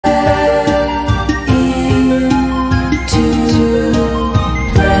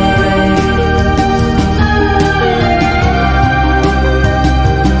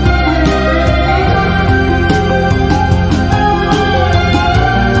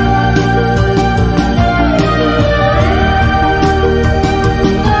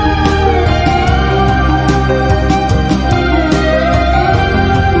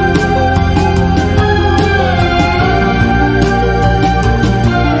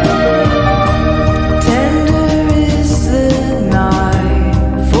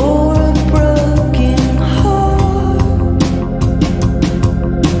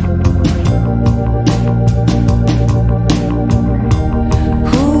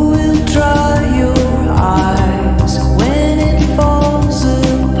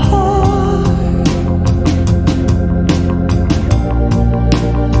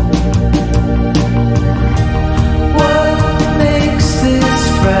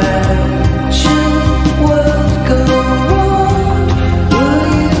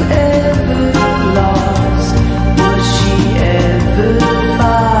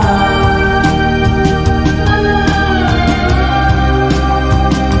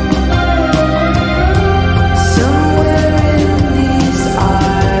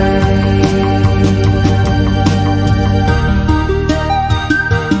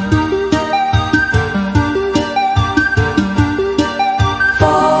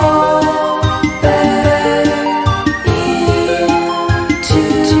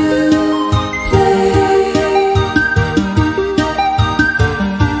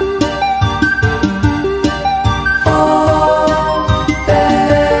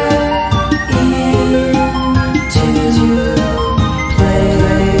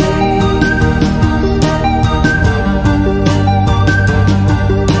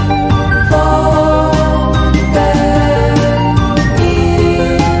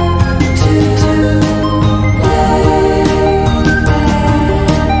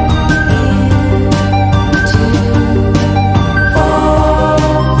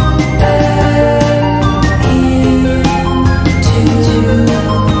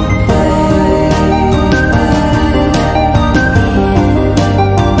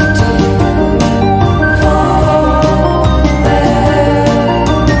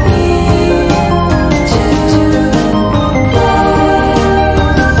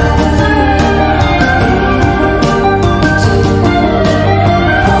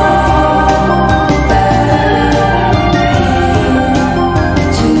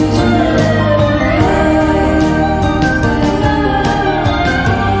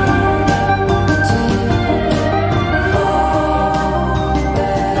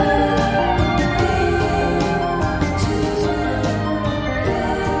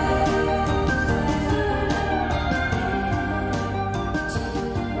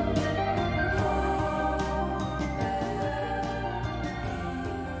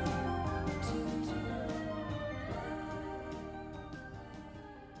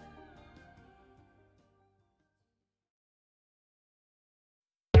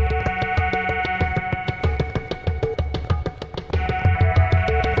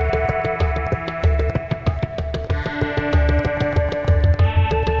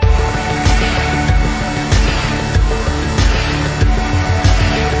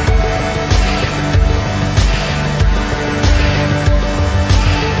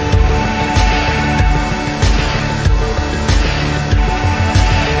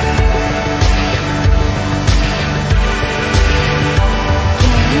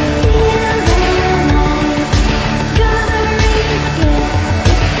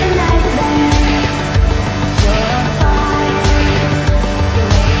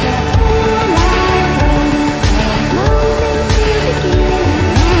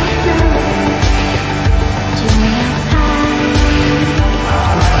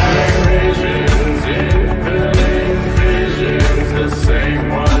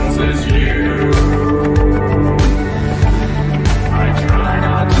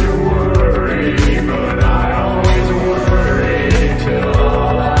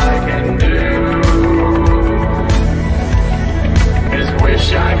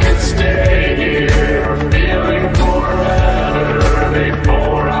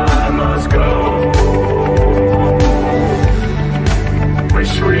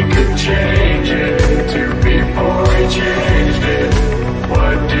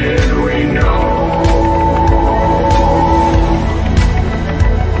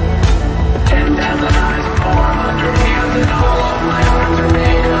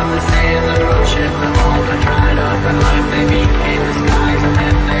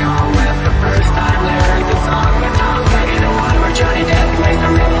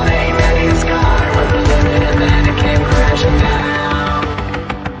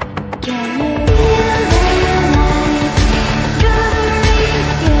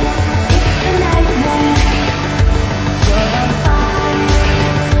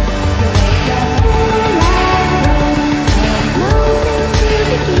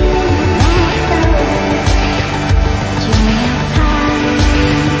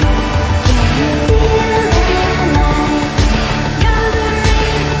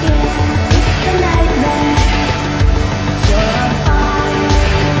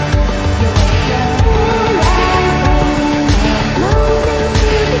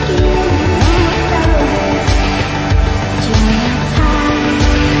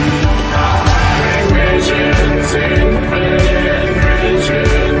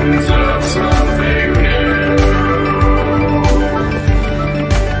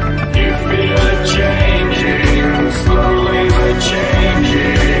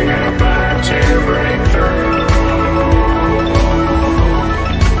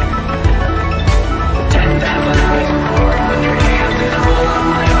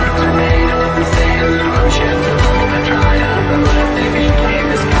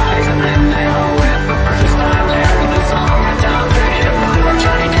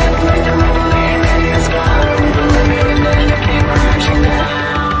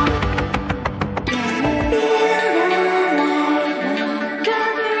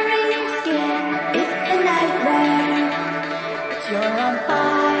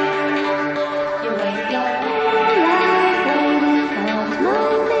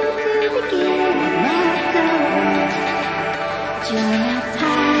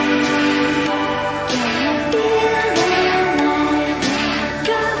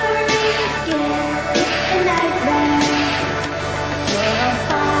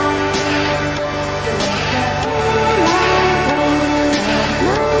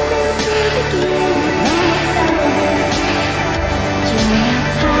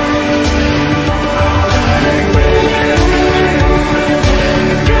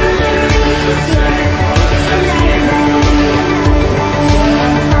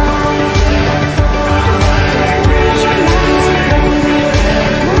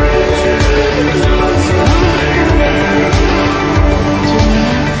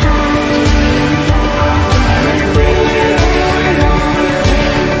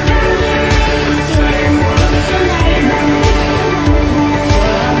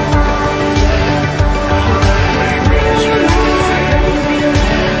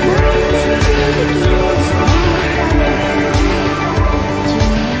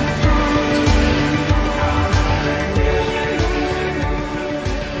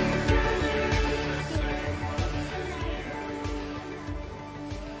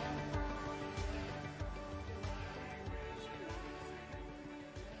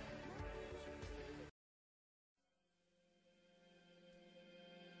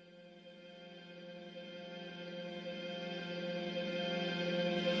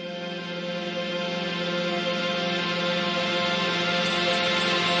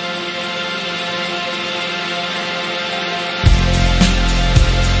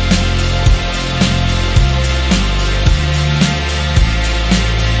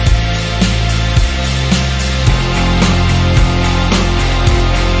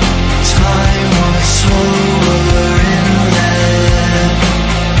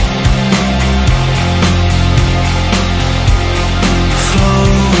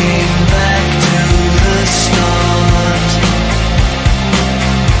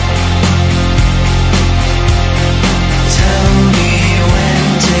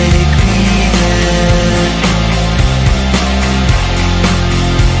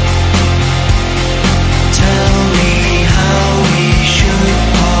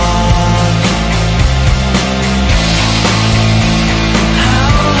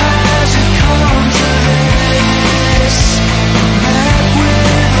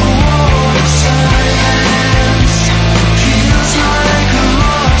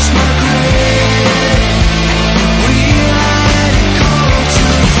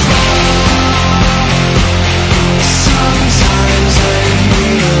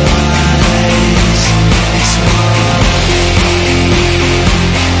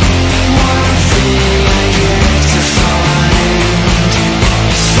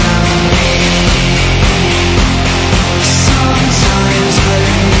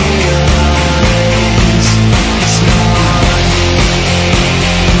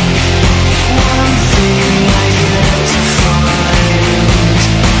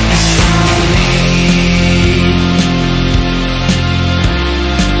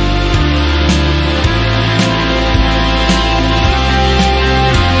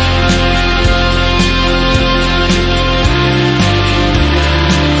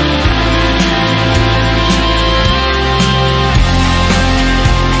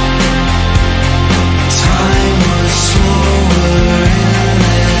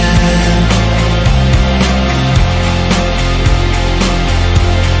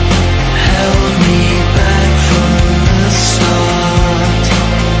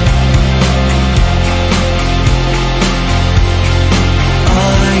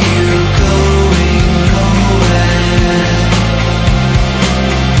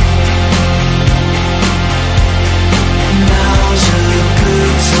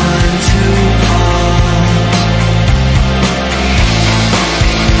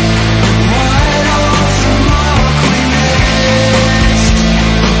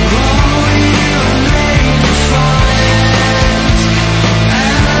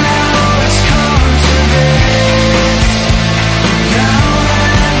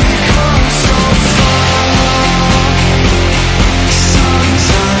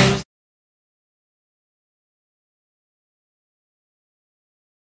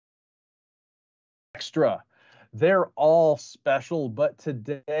Extra. They're all special, but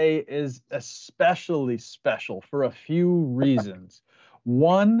today is especially special for a few reasons.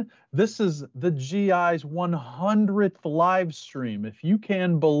 One, this is the GI's 100th live stream, if you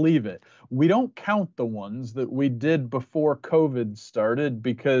can believe it. We don't count the ones that we did before COVID started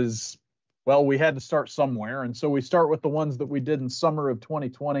because, well, we had to start somewhere. And so we start with the ones that we did in summer of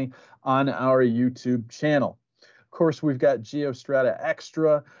 2020 on our YouTube channel. Of course, we've got GEOSTRATA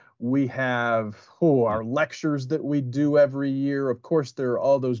Extra. We have our lectures that we do every year. Of course, there are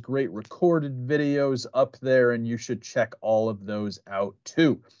all those great recorded videos up there, and you should check all of those out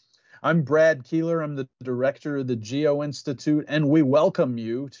too. I'm Brad Keeler. I'm the director of the Geo-Institute, and we welcome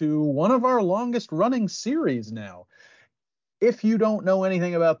you to one of our longest running series now. If you don't know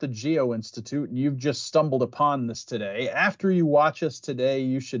anything about the Geo-Institute and you've just stumbled upon this today, after you watch us today,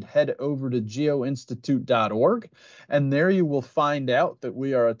 you should head over to geo-institute.org, and there you will find out that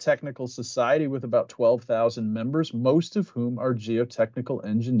we are a technical society with about 12,000 members, most of whom are geotechnical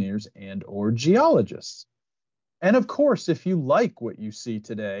engineers and or geologists. And of course, if you like what you see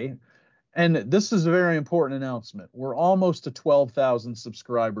today, and this is a very important announcement, we're almost to 12,000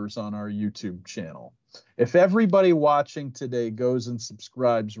 subscribers on our YouTube channel. If everybody watching today goes and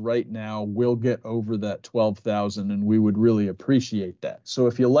subscribes right now, we'll get over that 12,000, and we would really appreciate that. So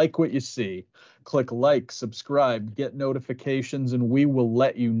if you like what you see, click like, subscribe, get notifications, and we will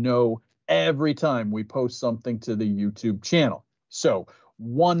let you know every time we post something to the YouTube channel. So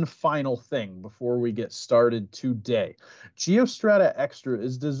one final thing before we get started today. GEOSTRATA Extra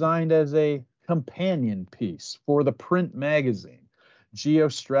is designed as a companion piece for the print magazine.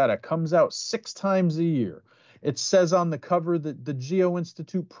 GeoStrata comes out 6 times a year. It says on the cover that the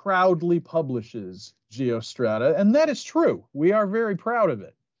Geo-Institute proudly publishes GeoStrata, and that is true. We are very proud of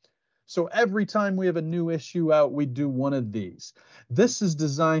it. So every time we have a new issue out, we do one of these. This is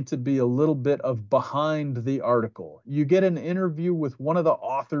designed to be a little bit of behind the article. You get an interview with one of the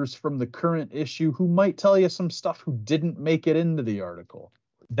authors from the current issue who might tell you some stuff who didn't make it into the article.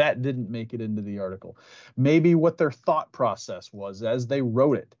 That didn't make it into the article. Maybe what their thought process was as they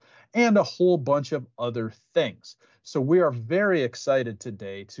wrote it, and a whole bunch of other things. So we are very excited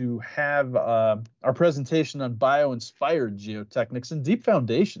today to have our presentation on bio-inspired geotechnics and deep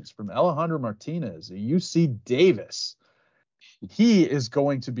foundations from Alejandro Martinez at UC Davis. He is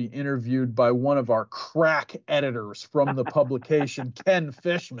going to be interviewed by one of our crack editors from the publication, Ken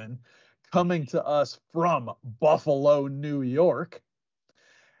Fishman, coming to us from Buffalo, New York.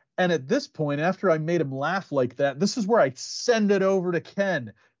 And at this point, after I made him laugh like that, this is where I send it over to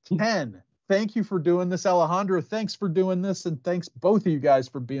Ken. Ken, thank you for doing this. Alejandro, thanks for doing this. And thanks both of you guys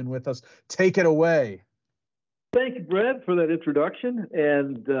for being with us. Take it away. Thank you, Brad, for that introduction.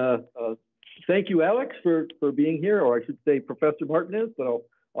 And thank you, Alex, for being here, or I should say Professor Martinez, but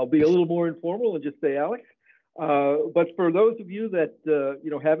I'll be a little more informal and just say Alex. But for those of you that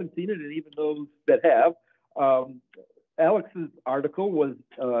haven't seen it, and even those that have, Alex's article was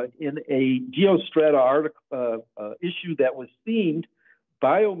in a GeoStrata issue that was themed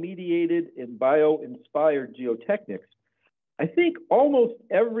Biomediated and Bio-Inspired Geotechnics. I think almost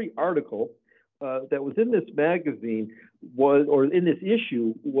every article that was in this magazine or in this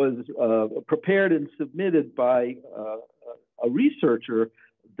issue was prepared and submitted by a researcher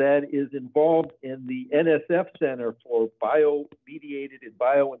that is involved in the NSF Center for Biomediated and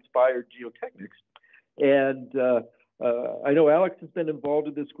Bio-Inspired Geotechnics. And I know Alex has been involved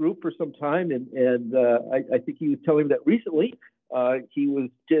in this group for some time, and I think he was telling me that recently he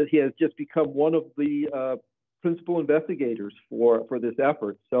has just become one of the principal investigators for this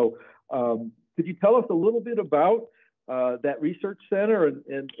effort. So could you tell us a little bit about that research center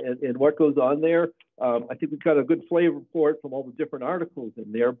and what goes on there? I think we've got a good flavor for it from all the different articles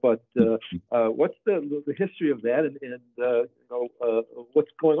in there, but what's the history of that and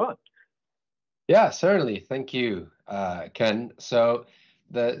what's going on? Yeah, certainly. Thank you, Ken. So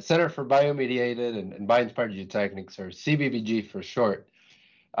the Center for Biomediated and Bio-Inspired Geotechnics, or CBBG for short,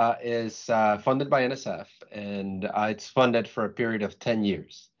 is funded by NSF, and it's funded for a period of 10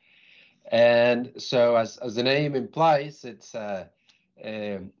 years. And so as the name implies, it's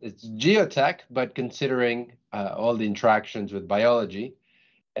geotech, but considering all the interactions with biology.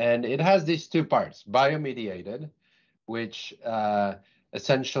 And it has these 2 parts: biomediated, which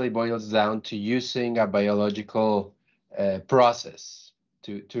essentially boils down to using a biological process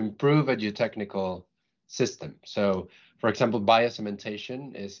to improve a geotechnical system. So, for example,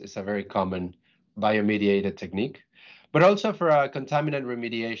 biocementation is a very common biomediated technique. But also for contaminant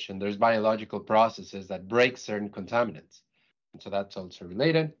remediation, there's biological processes that break certain contaminants. And so that's also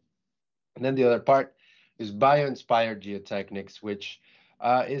related. And then the other part is bio-inspired geotechnics, which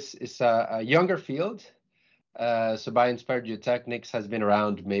is a younger field. So bio-inspired geotechnics has been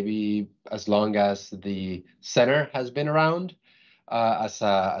around maybe as long as the center has been around, as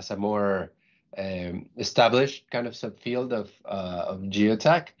a more established kind of subfield of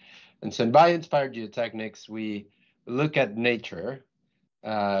geotech. And so in bio-inspired geotechnics, we look at nature,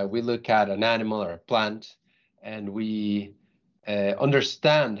 we look at an animal or a plant, and we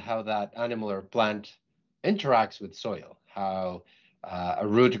understand how that animal or plant interacts with soil, how a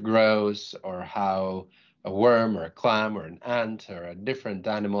root grows, or how a worm or a clam or an ant or a different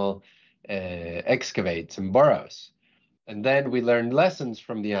animal excavates and burrows. And then we learn lessons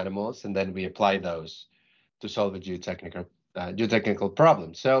from the animals, and then we apply those to solve a geotechnical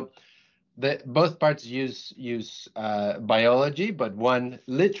problem. So both parts use biology, but one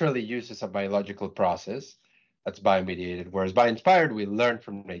literally uses a biological process that's biomediated, whereas bio-inspired, we learn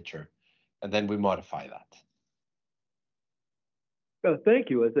from nature, and then we modify that. Thank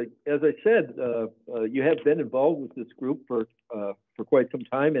you. As I said, you have been involved with this group for quite some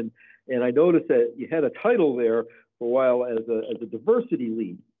time, and I noticed that you had a title there for a while as a diversity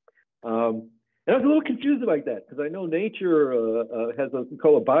lead. And I was a little confused about that because I know nature has what we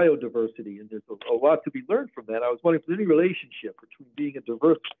call a biodiversity, and there's a lot to be learned from that. I was wondering if there's any relationship between being a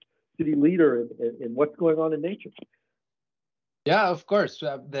diversity leader and what's going on in nature. Yeah, of course.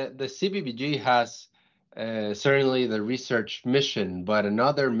 The CBBG has certainly the research mission, but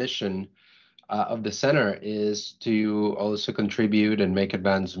another mission of the center is to also contribute and make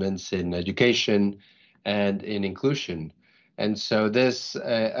advancements in education and in inclusion. And so this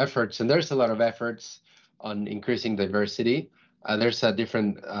efforts, and there's a lot of efforts on increasing diversity. There's a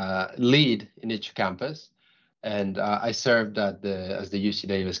different lead in each campus, and I served as the UC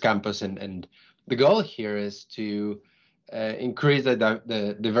Davis campus, and the goal here is to increase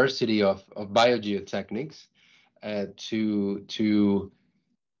the diversity of biogeotechnics, to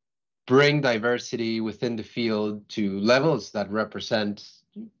bring diversity within the field to levels that represent,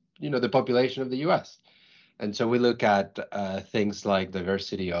 the population of the U.S. And so we look at things like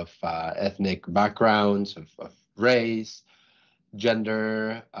diversity of ethnic backgrounds, of race,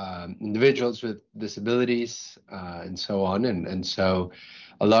 gender, individuals with disabilities, and so on. And so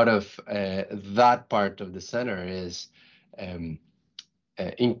a lot of that part of the center is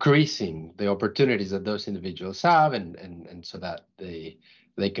increasing the opportunities that those individuals have, and so that they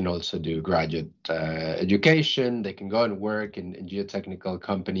can also do graduate education, they can go and work in geotechnical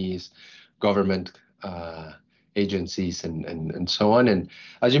companies, government agencies, and so on. And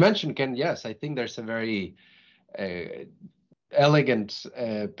as you mentioned, Ken, yes, I think there's a very elegant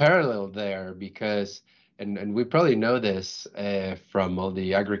parallel there, because, and we probably know this from all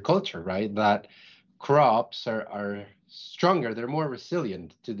the agriculture, right, that crops are stronger, they're more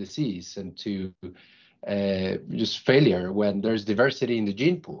resilient to disease and to just failure when there's diversity in the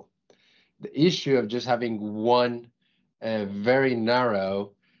gene pool. The issue of just having one very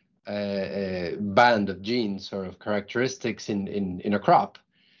narrow band of genes or of characteristics in a crop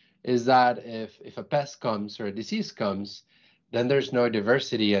is that if a pest comes or a disease comes, then there's no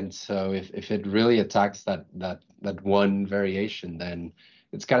diversity. And so if it really attacks that one variation, then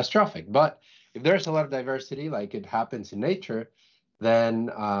it's catastrophic. But if there's a lot of diversity, like it happens in nature,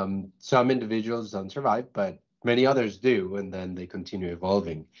 then some individuals don't survive, but many others do, and then they continue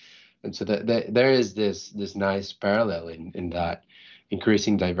evolving. And so there is this nice parallel in that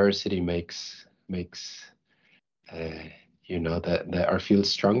increasing diversity makes that our field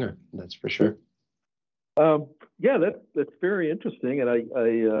stronger. That's for sure. Yeah, that's very interesting, and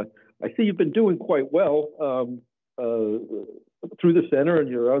I see you've been doing quite well through the center and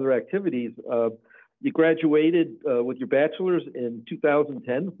your other activities. You graduated with your bachelor's in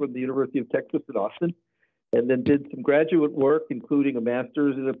 2010 from the University of Texas at Austin, and then did some graduate work, including a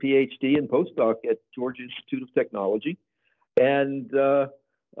master's and a PhD and postdoc at Geo-Institute of Technology. And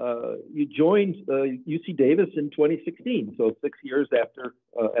you joined UC Davis in 2016, so 6 years after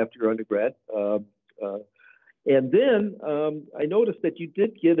your undergrad. And then I noticed that you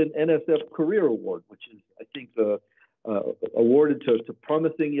did get an NSF Career Award, which is, I think, awarded to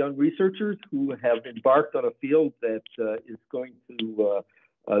promising young researchers who have embarked on a field that is going to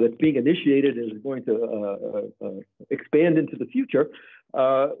that's being initiated and is going to expand into the future.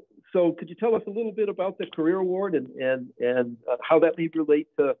 So could you tell us a little bit about the Career Award and how that may relate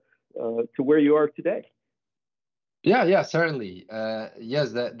to where you are today? Yeah, certainly.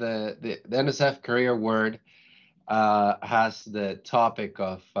 Yes, the NSF Career Award has the topic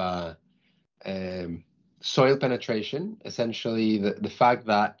of soil penetration, essentially the fact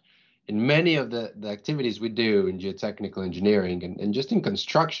that in many of the activities we do in geotechnical engineering and just in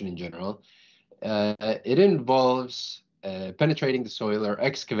construction in general, it involves penetrating the soil or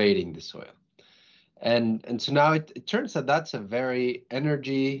excavating the soil. And so now it turns out that's a very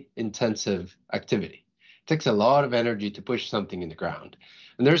energy intensive activity. It takes a lot of energy to push something in the ground.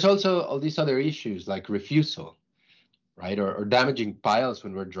 And there's also all these other issues like refusal, right? Or damaging piles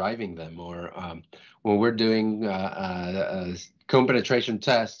when we're driving them, or when we're doing a cone penetration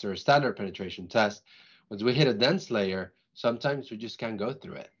test or a standard penetration test. Once we hit a dense layer, sometimes we just can't go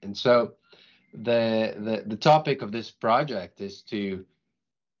through it. And so the topic of this project is to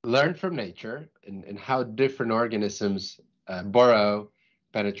learn from nature and how different organisms burrow,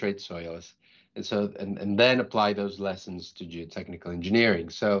 penetrate soils, and then apply those lessons to geotechnical engineering.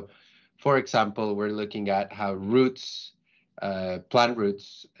 So, for example, we're looking at how roots, plant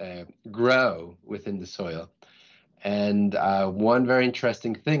roots, grow within the soil. And one very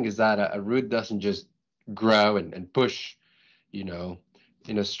interesting thing is that a root doesn't just grow and push, you know,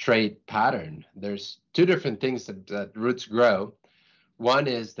 in a straight pattern. There's two different things that roots grow. One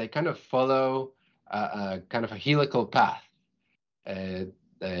is they kind of follow kind of a helical path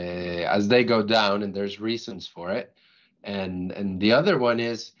as they go down, and there's reasons for it. And the other one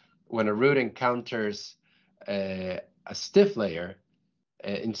is when a root encounters a stiff layer,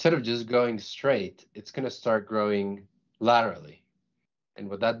 instead of just going straight, it's going to start growing laterally. And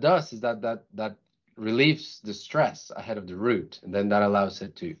what that does is that relieves the stress ahead of the root, and then that allows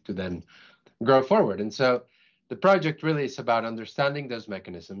it to then grow forward. And so the project really is about understanding those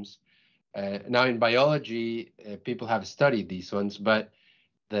mechanisms. Now in biology, people have studied these ones, but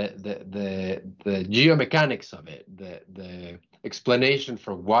the geomechanics of it, the explanation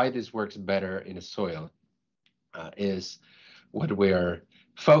for why this works better in a soil is what we're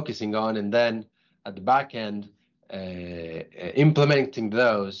focusing on. And then at the back end, implementing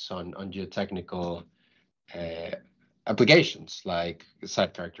those on geotechnical applications like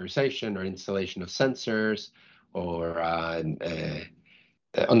site characterization or installation of sensors, or on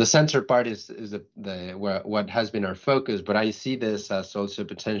the sensor part is what has been our focus, but I see this as also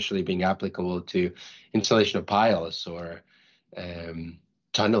potentially being applicable to installation of piles or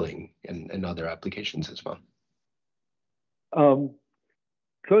tunneling and other applications as well.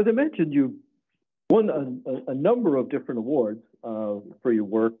 So as I mentioned, you won a number of different awards for your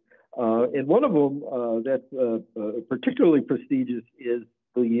work, and one of them that's particularly prestigious is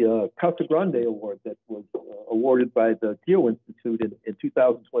the Casa Grande Award that was awarded by the Geo-Institute in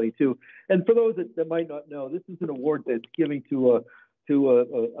 2022. And for those that might not know, this is an award that's given to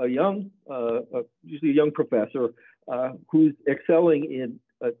a young, usually a young professor who's excelling in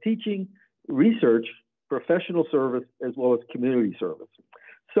teaching, research, professional service, as well as community service.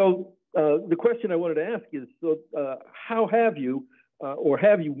 So the question I wanted to ask is, how have you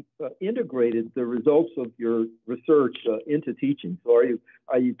integrated the results of your research into teaching? So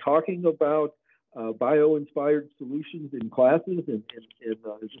are you talking about bio-inspired solutions in classes, and is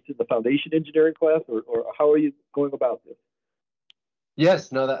this in the foundation engineering class, or how are you going about this?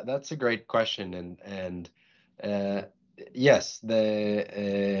 Yes, no, that's a great question, and yes,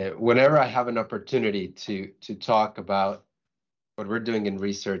 whenever I have an opportunity to talk about what we're doing in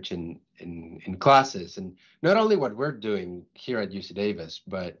research in classes, and not only what we're doing here at UC Davis,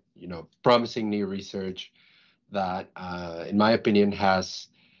 but promising new research that, in my opinion, has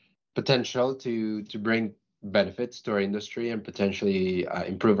potential to bring benefits to our industry and potentially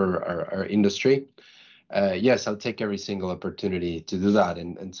improve our industry. Yes, I'll take every single opportunity to do that.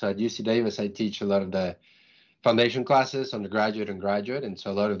 And so at UC Davis, I teach a lot of the foundation classes, undergraduate and graduate, and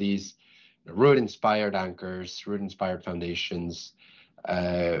so a lot of these root-inspired anchors, root-inspired foundations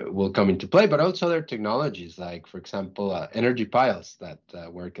will come into play, but also other technologies like, for example, energy piles that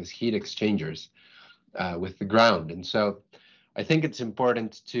work as heat exchangers with the ground. And so I think it's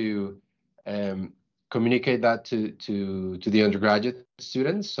important to communicate that to the undergraduate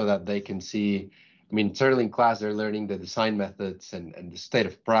students so that they can see, I mean, certainly in class they're learning the design methods and the state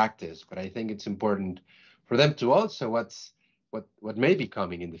of practice, but I think it's important for them to also what may be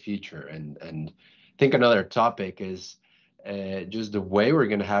coming in the future. And I think another topic is just the way we're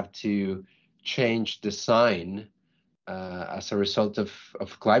going to have to change design as a result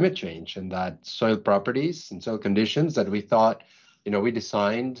of climate change, and that soil properties and soil conditions that we thought, we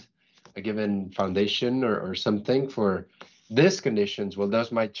designed a given foundation or something for these conditions, well,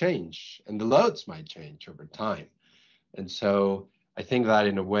 those might change and the loads might change over time. And so I think that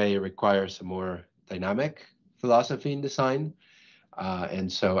in a way requires a more dynamic philosophy in design.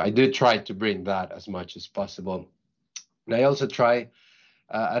 And so I do try to bring that as much as possible. And I also try,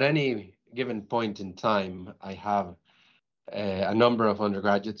 at any given point in time, I have a number of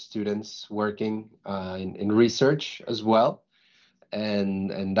undergraduate students working in research as well.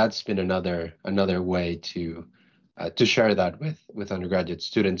 And that's been another way to to share that with undergraduate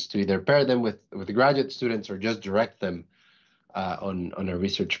students, to either pair them with the graduate students or just direct them on a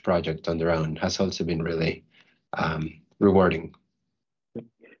research project on their own, has also been really rewarding.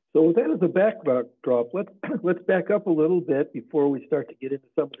 So with that as a backdrop, let's back up a little bit before we start to get into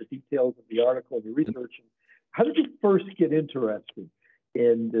some of the details of the article and the research. How did you first get interested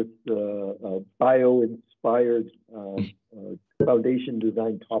in this bio-inspired foundation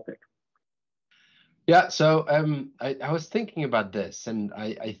design topic? Yeah, so I was thinking about this, and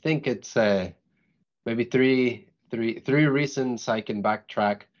I think it's maybe three reasons I can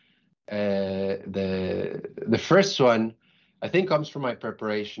backtrack. The first one, I think, comes from my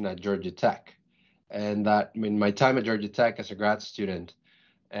preparation at Georgia Tech, and that, I mean, my time at Georgia Tech as a grad student,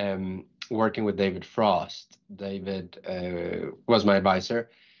 working with David Frost. David was my advisor.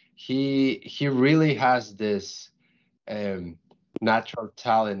 He really has this natural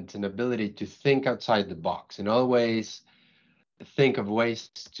talent and ability to think outside the box and always think of ways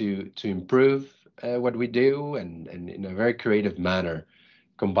to improve what we do, and in a very creative manner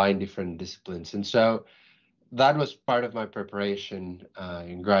combine different disciplines. And so that was part of my preparation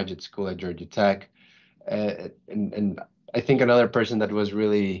in graduate school at Georgia Tech. And I think another person that was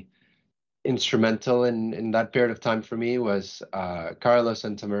really instrumental in that period of time for me was Carlos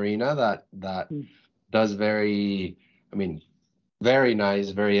Santamarina, that does very nice,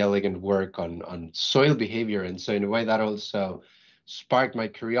 very elegant work on soil behavior. And so in a way that also sparked my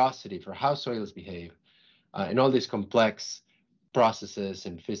curiosity for how soils behave and all these complex processes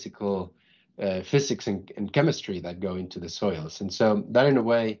and physics and chemistry that go into the soils. And so that in a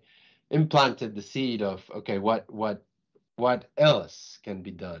way implanted the seed of, okay, what else can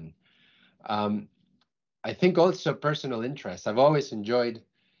be done? I think also personal interest. I've always enjoyed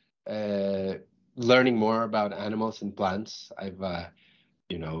learning more about animals and plants. I've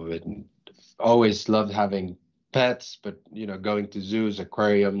always loved having pets, but going to zoos,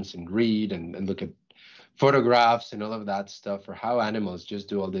 aquariums, and read and look at photographs and all of that stuff, or how animals just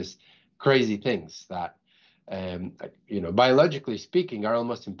do all these crazy things that biologically speaking are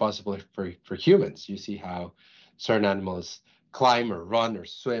almost impossible for humans. You see how certain animals climb or run or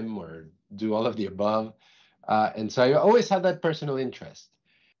swim or do all of the above, and so I always had that personal interest.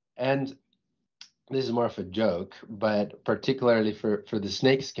 And this is more of a joke, but particularly for the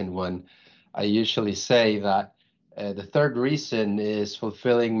snakeskin one, I usually say that the third reason is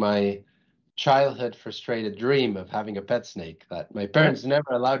fulfilling my childhood frustrated dream of having a pet snake that my parents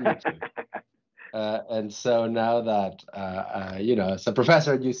never allowed me to. And so now that, as a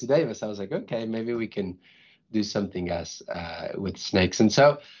professor at UC Davis, I was like, okay, maybe we can do something as with snakes. And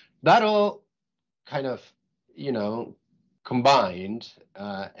so that all kind of, combined.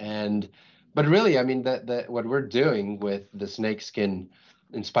 But really, I mean, what we're doing with the snakeskin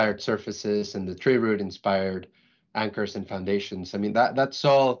inspired surfaces and the tree root inspired anchors and foundations, I mean, that's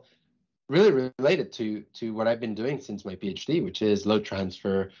all really related to what I've been doing since my PhD, which is load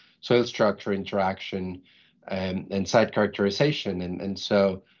transfer, soil structure interaction, and site characterization. And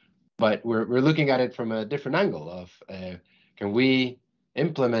so, but we're looking at it from a different angle of can we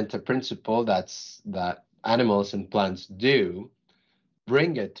implement a principle that animals and plants do,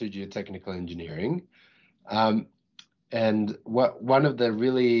 bring it to geotechnical engineering. And one of the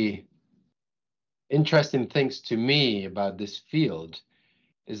really interesting things to me about this field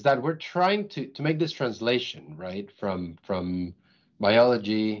is that we're trying to make this translation, right, from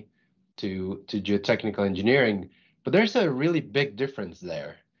biology to geotechnical engineering. But there's a really big difference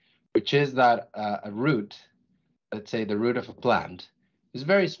there, which is that a root, let's say the root of a plant, is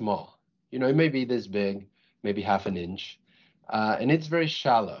very small. It may be this big, maybe half an inch, and it's very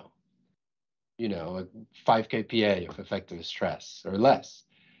shallow, 5 kPa of effective stress or less.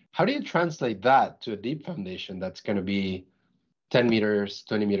 How do you translate that to a deep foundation that's going to be 10 meters,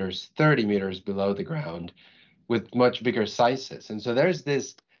 20 meters, 30 meters below the ground with much bigger sizes? And so there's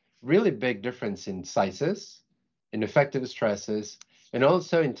this really big difference in sizes, in effective stresses, and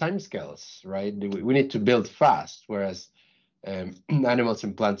also in timescales, right? We need to build fast, whereas animals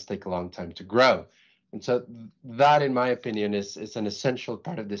and plants take a long time to grow. And so that, in my opinion, is an essential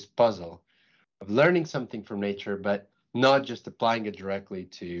part of this puzzle of learning something from nature, but not just applying it directly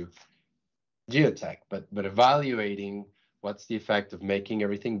to geotech, but evaluating what's the effect of making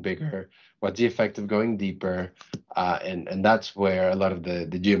everything bigger, what's the effect of going deeper, and that's where a lot of the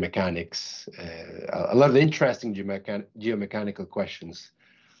geomechanics, a lot of the interesting geomechanical questions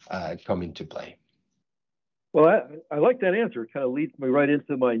come into play. Well, I like that answer. It kind of leads me right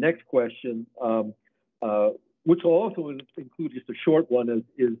into my next question, which will also include just a short one.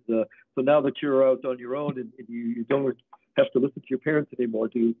 So now that you're out on your own and you don't have to listen to your parents anymore,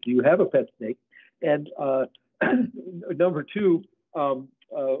 do you have a pet snake? And number two,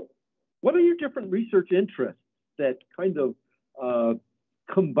 what are your different research interests that kind of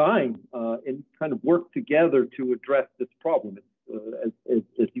combine and kind of work together to address this problem?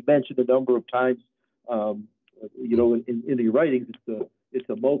 As you mentioned a number of times, you know, in your writings, it's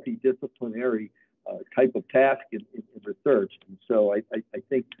a multidisciplinary type of task in research, and so I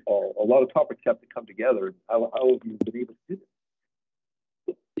think a lot of topics have to come together. How have you been able to do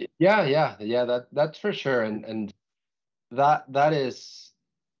this? Yeah. That's for sure, and that is,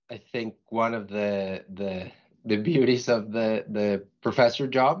 I think, one of the beauties of the professor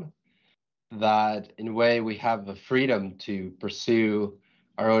job, that in a way we have the freedom to pursue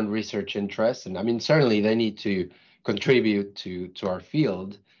our own research interests. And I mean, certainly they need to contribute to our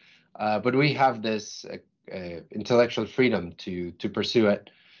field, but we have this intellectual freedom to pursue it,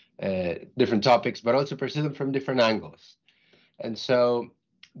 different topics, but also pursue them from different angles. And so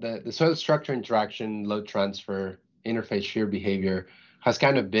the soil structure interaction, load transfer, interface shear behavior has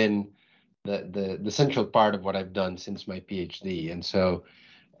kind of been the central part of what I've done since my PhD. And so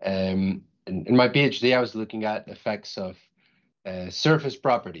in my PhD, I was looking at effects of surface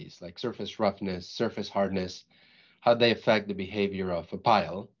properties like surface roughness, surface hardness, how they affect the behavior of a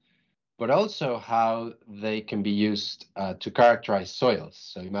pile, but also how they can be used to characterize soils.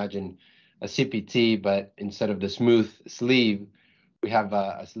 So imagine a CPT, but instead of the smooth sleeve, we have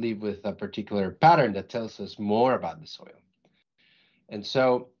a sleeve with a particular pattern that tells us more about the soil. And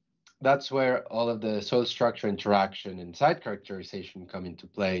so that's where all of the soil structure interaction and site characterization come into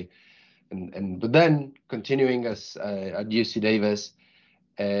play. But then continuing as at UC Davis,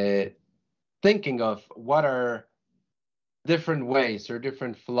 thinking of what are different ways or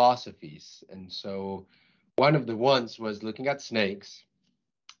different philosophies. And so one of the ones was looking at snakes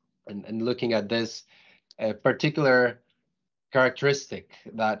and looking at this particular characteristic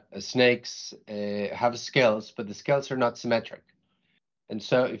that snakes have scales, but the scales are not symmetric. And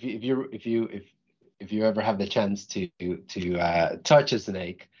so if you ever have the chance to touch a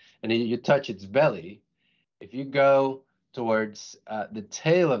snake and you touch its belly, if you go towards the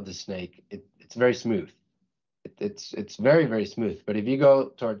tail of the snake, it's very smooth. It's very, very smooth. But if you go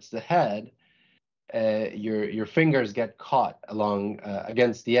towards the head, your fingers get caught along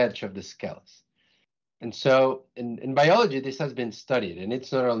against the edge of the scales. And so in biology, this has been studied, and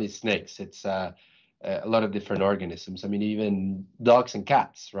it's not only snakes, it's a lot of different organisms. I mean, even dogs and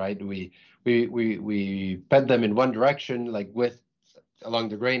cats, right? We pet them in one direction, like along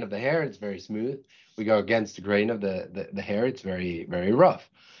the grain of the hair, it's very smooth. We go against the grain of the hair, it's very, very rough.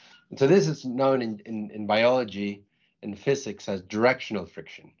 And so this is known in biology and physics as directional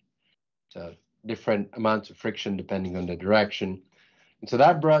friction. So different amounts of friction depending on the direction. And so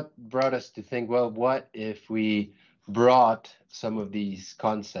that brought us to think, well, what if we brought some of these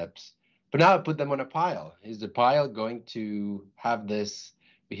concepts, but now put them on a pile? Is the pile going to have this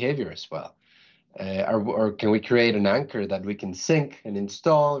behavior as well? Or can we create an anchor that we can sink and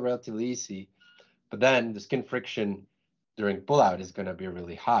install relatively easy, but then the skin friction during pullout is going to be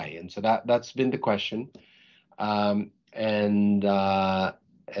really high? And so that's been the question.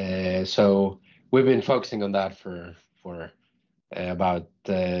 So we've been focusing on that for about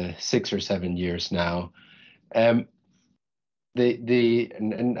 6 or 7 years now. And I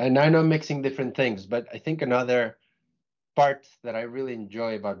know I'm mixing different things, but I think another part that I really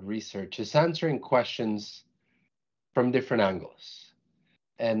enjoy about research is answering questions from different angles.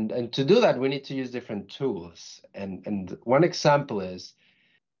 And to do that, we need to use different tools. And one example is,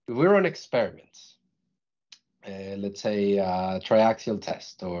 if we run experiments, let's say a triaxial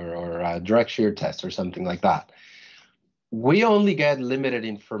test or a direct shear test or something like that, we only get limited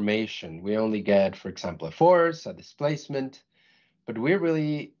information. We only get, for example, a force, a displacement, but we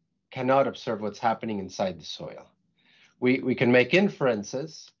really cannot observe what's happening inside the soil. We can make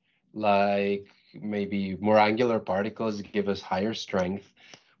inferences, like maybe more angular particles give us higher strength,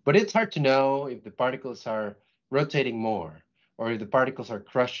 but it's hard to know if the particles are rotating more, or if the particles are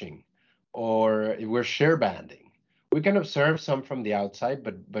crushing, or if we're shear banding. We can observe some from the outside,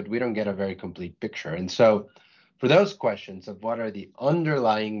 but we don't get a very complete picture. And so for those questions of what are the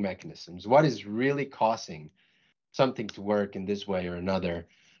underlying mechanisms, what is really causing something to work in this way or another,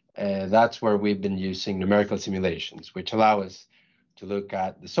 that's where we've been using numerical simulations, which allow us to look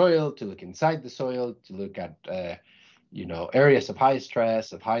at the soil, to look inside the soil, to look at areas of high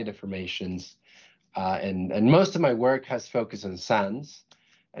stress, of high deformations. And most of my work has focused on sands.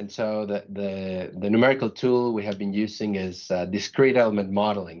 And so the numerical tool we have been using is discrete element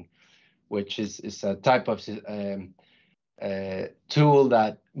modeling, which is a type of tool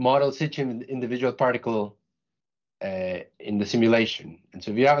that models each individual particle in the simulation. And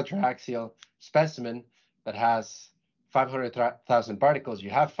so if you have a triaxial specimen, that has 500,000 particles, you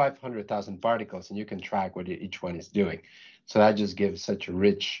have 500,000 particles, and you can track what each one is doing. So that just gives such a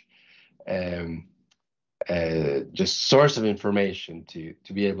rich just source of information to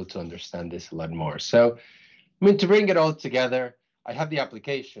be able to understand this a lot more. So, I mean, to bring it all together, I have the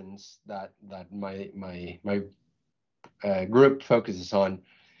applications that my group focuses on: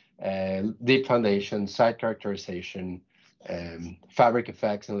 deep foundation, site characterization, fabric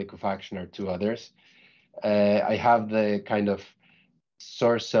effects, and liquefaction are two others. I have the kind of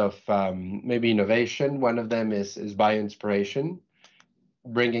source of maybe innovation. One of them is bioinspiration,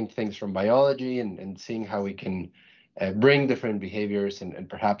 bringing things from biology and seeing how we can bring different behaviors and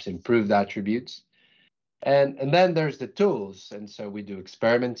perhaps improve the attributes. And then there's the tools. And so we do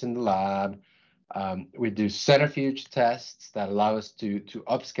experiments in the lab. We do centrifuge tests that allow us to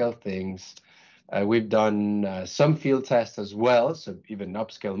upscale things. We've done some field tests as well, so even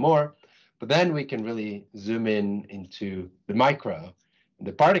upscale more. But then we can really zoom in into the micro,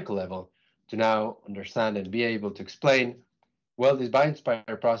 the particle level, to now understand and be able to explain, well, this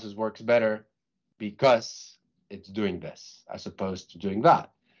bioinspire process works better because it's doing this as opposed to doing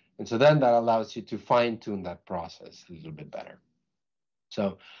that. And so then that allows you to fine-tune that process a little bit better.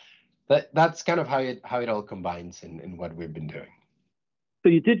 So that's kind of how it all combines in what we've been doing. So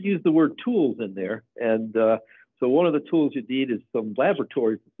you did use the word tools in there. And so one of the tools you need is some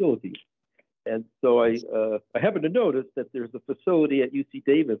laboratory facilities. And so I happen to notice that there's a facility at UC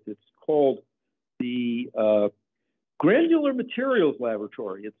Davis. It's called the Granular Materials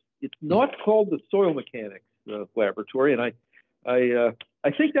Laboratory. It's not called the Soil Mechanics Laboratory, and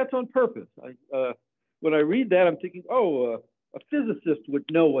I think that's on purpose. When I read that, I'm thinking, oh, a physicist would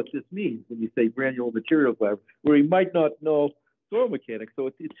know what this means when you say Granular Materials Lab, where he might not know soil mechanics. So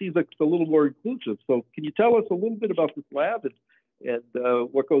it seems like it's a little more inclusive. So can you tell us a little bit about this lab and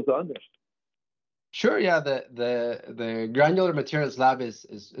what goes on there? Sure. Yeah, the Granular Materials Lab is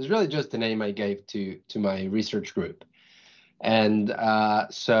really just the name I gave to my research group, and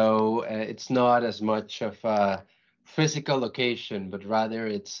so it's not as much of a physical location, but rather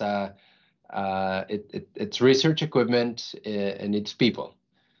it's research equipment and it's people,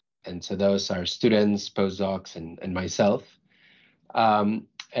 and so those are students, postdocs, and myself, and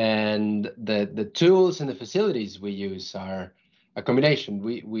the tools and the facilities we use are a combination.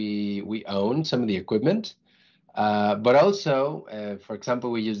 We own some of the equipment, but also, for example,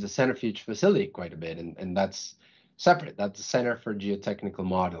 we use the centrifuge facility quite a bit, and that's separate. That's the Center for Geotechnical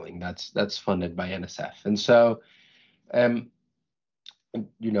Modeling. That's funded by NSF. And so,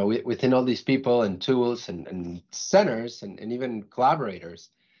 you know, within all these people and tools and centers and even collaborators,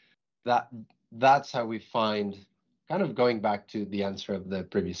 that's how we find, kind of going back to the answer of the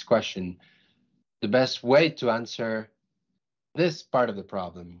previous question, the best way to answer this part of the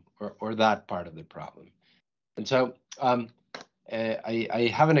problem or that part of the problem. And so I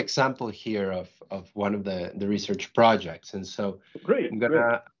have an example here of one of the research projects. And so I'm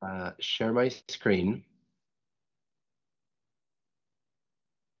gonna share my screen.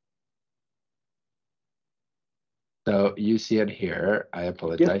 So you see it here. I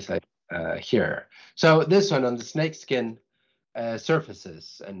apologize. Yep. Here. So this one on the snakeskin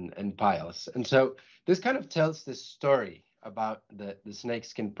surfaces and piles. And so this kind of tells this story about the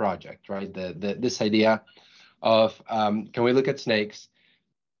snakeskin project, right? This idea of can we look at snakes?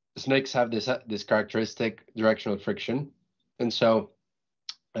 Snakes have this characteristic directional friction, and so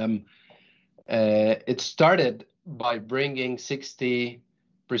it started by bringing 60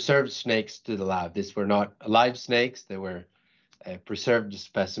 preserved snakes to the lab. These were not live snakes; they were preserved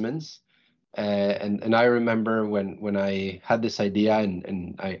specimens. And I remember when I had this idea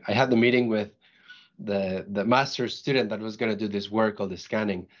and I had the meeting with the master's student that was going to do this work, all the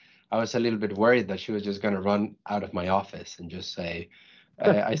scanning, I was a little bit worried that she was just going to run out of my office and just say,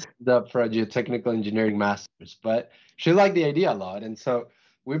 I signed up for a geotechnical engineering master's. But she liked the idea a lot. And so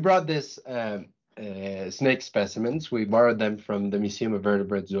we brought this snake specimens. We borrowed them from the Museum of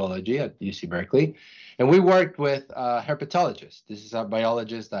Vertebrate Zoology at UC Berkeley. And we worked with a herpetologist. This is a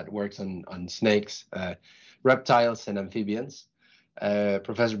biologist that works on snakes, reptiles, and amphibians.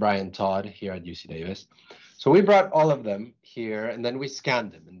 Professor Brian Todd here at UC Davis. So we brought all of them here, and then we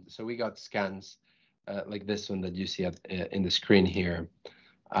scanned them. And so we got scans like this one that you see in the screen here.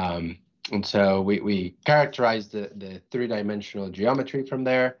 And so we characterized the three-dimensional geometry from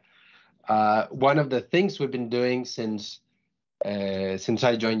there. One of the things we've been doing since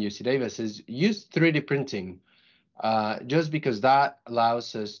I joined UC Davis is use 3D printing, just because that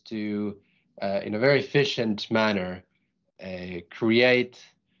allows us to, in a very efficient manner, create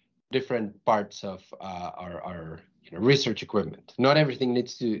different parts of our research equipment. Not everything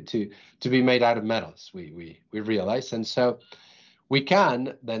needs to be made out of metals, we realize. And so we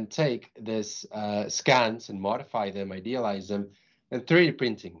can then take this scans and modify them, idealize them, and 3D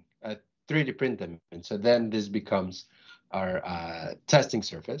print them. And so then this becomes our testing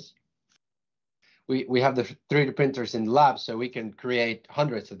surface. We have the 3D printers in the lab, so we can create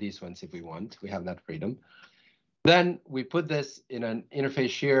hundreds of these ones if we want. We have that freedom. Then we put this in an interface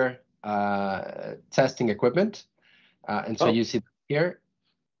shear testing equipment. And so you see here,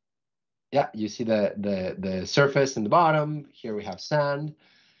 yeah, you see the surface in the bottom. Here we have sand.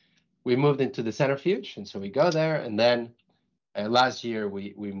 We moved into the centrifuge, and so we go there. And then last year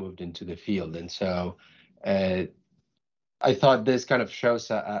we moved into the field. And so I thought this kind of shows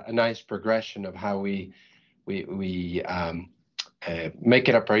a nice progression of how we make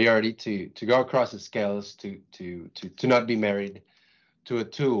it a priority to go across the scales, to not be married to a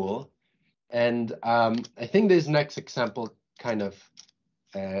tool. And I think this next example kind of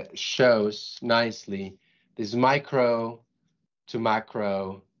shows nicely this micro to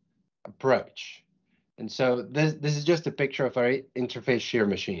macro approach. And so this is just a picture of our interface shear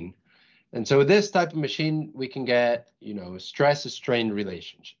machine. And so with this type of machine, we can get, stress-strain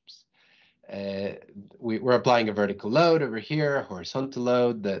relationships. We're applying a vertical load over here, a horizontal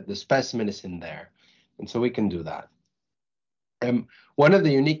load, the specimen is in there. And so we can do that. One of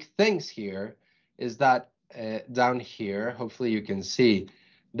the unique things here is that down here, hopefully you can see,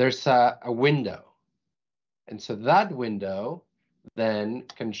 there's a window. And so that window then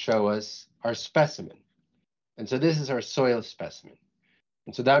can show us our specimen. And so this is our soil specimen.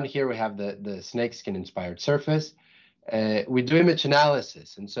 And so down here we have the snakeskin inspired surface. We do image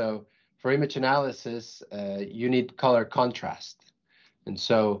analysis. And so for image analysis, you need color contrast. And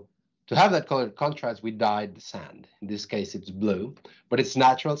so to have that color contrast, we dyed the sand. In this case, it's blue, but it's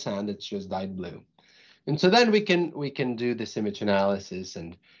natural sand. It's just dyed blue. And so then we can do this image analysis.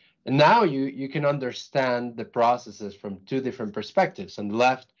 And now you can understand the processes from two different perspectives. On the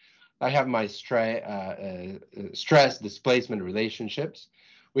left, I have my stress displacement relationships.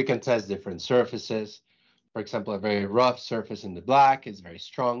 We can test different surfaces. For example, a very rough surface in the black is very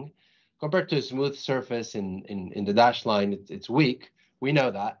strong. Compared to a smooth surface in the dashed line, it's weak. We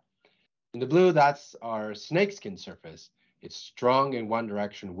know that. In the blue, that's our snakeskin surface. It's strong in one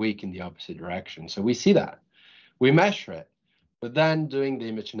direction, weak in the opposite direction. So we see that. We measure it. But then doing the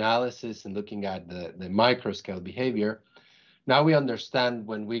image analysis and looking at the micro scale behavior, now we understand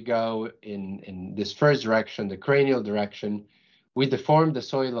when we go in this first direction, the cranial direction, we deform the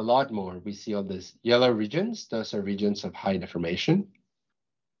soil a lot more. We see all these yellow regions. Those are regions of high deformation.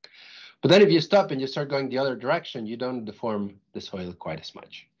 But then if you stop and you start going the other direction, you don't deform the soil quite as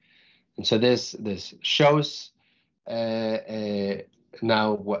much. And so this shows now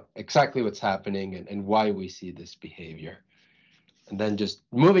exactly what's happening and why we see this behavior. And then just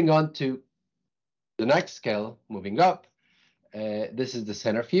moving on to the next scale, moving up, this is the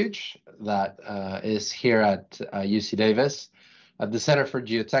centrifuge that is here at UC Davis at the Center for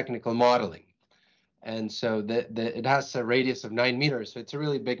Geotechnical Modeling. And so it has a radius of 9 meters, so it's a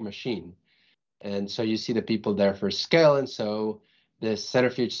really big machine. And so you see the people there for scale, and so this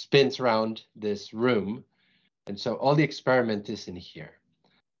centrifuge spins around this room. And so all the experiment is in here.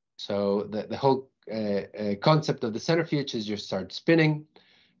 So the whole concept of the centrifuge is you start spinning,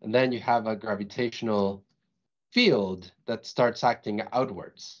 and then you have a gravitational field that starts acting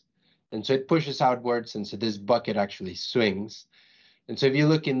outwards. And so it pushes outwards, and so this bucket actually swings. And so if you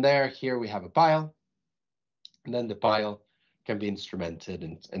look in there, here we have a pile, and then the pile can be instrumented.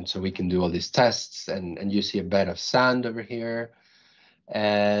 And so we can do all these tests, and you see a bed of sand over here.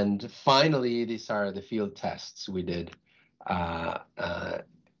 And finally, these are the field tests we did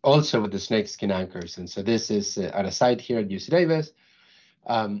also with the snakeskin anchors. And so this is at a site here at UC Davis.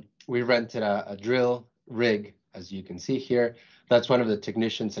 We rented a drill rig, as you can see here. That's one of the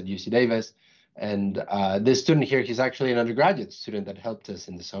technicians at UC Davis. And this student here, he's actually an undergraduate student that helped us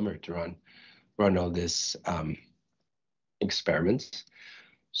in the summer to run all this experiments.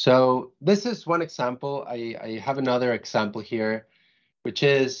 So this is one example. I have another example here, which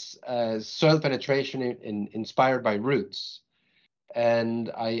is soil penetration inspired by roots. And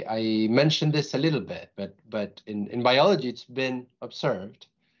I mentioned this a little bit, but in biology, it's been observed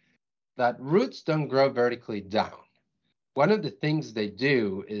that roots don't grow vertically down. One of the things they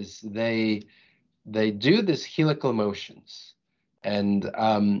do is they do these helical motions. And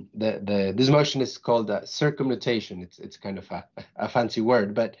this motion is called circumnutation. It's kind of a fancy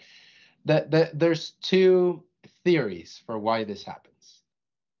word, but there's two theories for why this happens.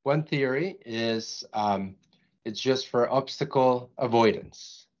 One theory is it's just for obstacle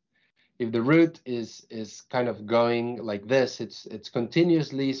avoidance. if the root is kind of going like this, it's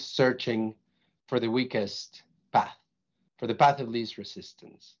continuously searching for the weakest path, for the path of least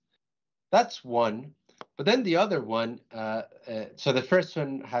resistance. That's one. But then the other one, so the first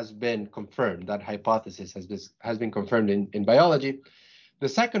one has been confirmed. That hypothesis has been confirmed in biology. The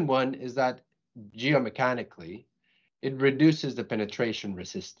second one is that geomechanically, it reduces the penetration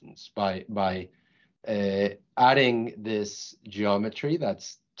resistance by adding this geometry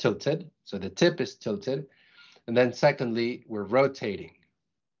that's tilted. So the tip is tilted. And then secondly, we're rotating,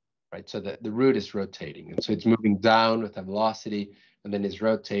 right? So the root is rotating. And so it's moving down with a velocity, and then it's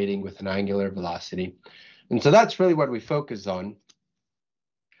rotating with an angular velocity. And so that's really what we focus on.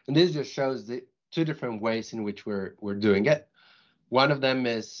 And this just shows the two different ways in which we're doing it. One of them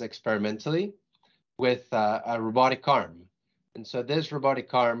is experimentally with a robotic arm. And so this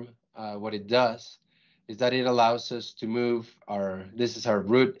robotic arm, what it does is that it allows us to move this is our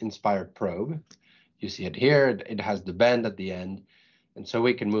root-inspired probe. You see it here, it has the bend at the end. And so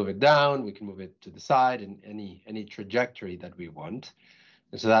we can move it down, we can move it to the side in any trajectory that we want.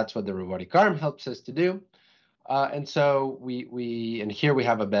 And so that's what the robotic arm helps us to do. And so and here we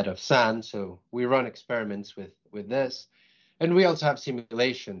have a bed of sand, so we run experiments with this. And we also have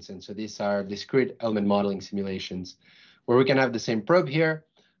simulations, and so these are discrete element modeling simulations where we can have the same probe here,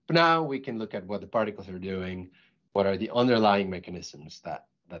 but now we can look at what the particles are doing, what are the underlying mechanisms that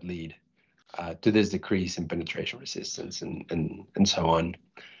lead to this decrease in penetration resistance and so on.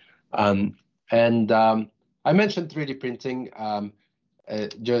 I mentioned 3D printing.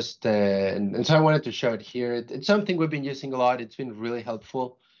 And so I wanted to show it here. It's something we've been using a lot. It's been really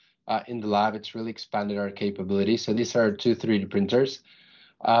helpful in the lab. It's really expanded our capability. So these are two 3D printers.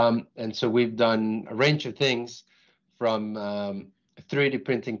 And so we've done a range of things from 3D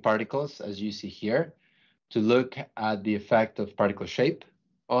printing particles, as you see here, to look at the effect of particle shape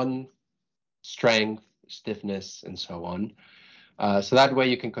on strength, stiffness, and so on. So that way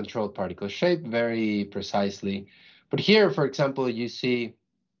you can control particle shape very precisely. But here, for example, you see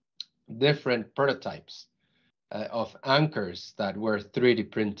different prototypes of anchors that were 3D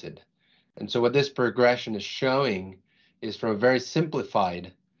printed. And so what this progression is showing is from a very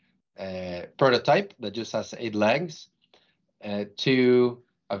simplified prototype that just has 8 legs to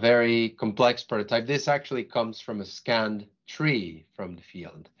a very complex prototype. This actually comes from a scanned tree from the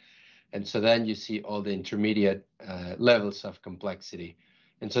field. And so then you see all the intermediate levels of complexity.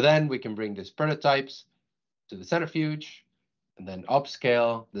 And so then we can bring these prototypes to the centrifuge, and then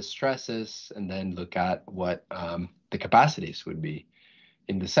upscale the stresses, and then look at what the capacities would be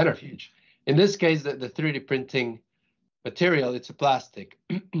in the centrifuge. In this case, the 3D printing material, it's a plastic.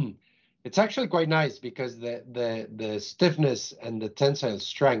 It's actually quite nice because the stiffness and the tensile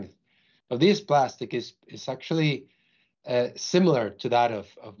strength of this plastic is actually similar to that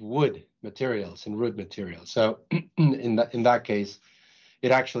of wood materials and root materials. So in that case,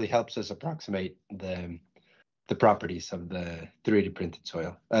 it actually helps us approximate the properties of the 3D printed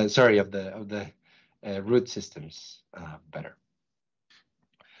soil. Of the root systems better.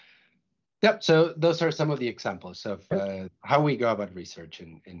 Yep. So those are some of the examples of how we go about research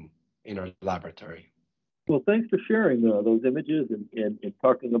in our laboratory. Well, thanks for sharing those images and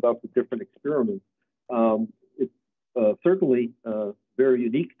talking about the different experiments. It's certainly a very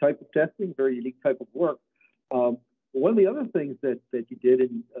unique type of testing, very unique type of work. One of the other things that you did,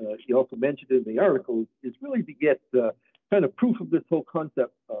 and you also mentioned in the article, is really to get kind of proof of this whole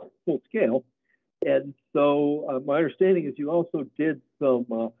concept full scale. And so my understanding is you also did some,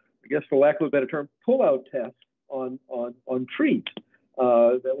 I guess for lack of a better term, pull-out tests on trees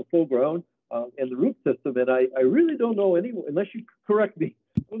that were full grown and the root system. And I really don't know anyone, unless you correct me,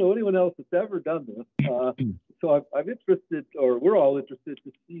 I don't know anyone else that's ever done this. So I'm interested, or we're all interested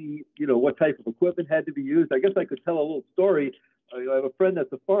to see, what type of equipment had to be used. I guess I could tell a little story. I have a friend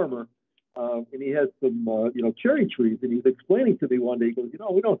that's a farmer, and he has some, cherry trees, and he's explaining to me one day, he goes,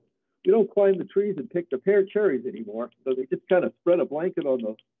 we don't climb the trees and pick the pear cherries anymore. So they just kind of spread a blanket on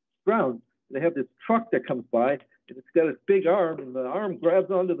the ground. And they have this truck that comes by, and it's got this big arm, and the arm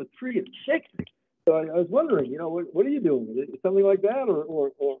grabs onto the tree and shakes it. So I was wondering, what are you doing? Is it something like that,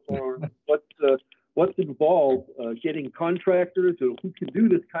 or what's involved getting contractors or who can do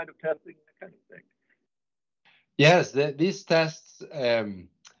this kind of testing, that kind of thing? Yes, these tests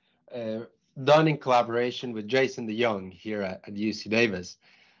done in collaboration with Jason DeYoung here at UC Davis.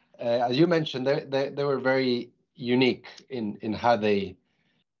 As you mentioned, they were very unique in how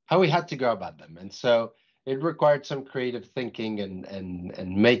we had to go about them, and so it required some creative thinking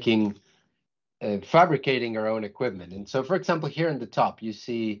and making fabricating our own equipment. And so, for example, here in the top, you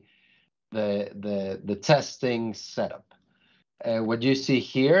see the testing setup. What you see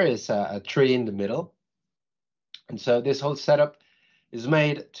here is a tree in the middle. And so this whole setup is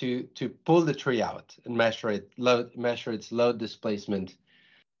made to pull the tree out and measure its load displacement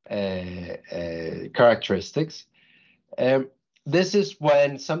characteristics. This is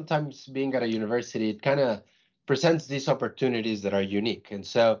when sometimes being at a university, it kind of presents these opportunities that are unique. And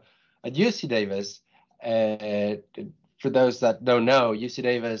so at UC Davis, for those that don't know, UC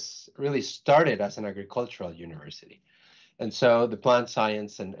Davis really started as an agricultural university. And so the plant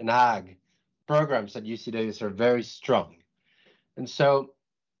science and ag programs at UC Davis are very strong. And so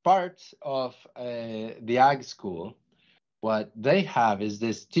part of the ag school, what they have is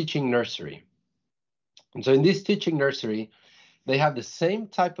this teaching nursery. And so in this teaching nursery, they have the same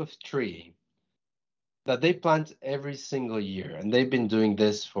type of tree that they plant every single year. And they've been doing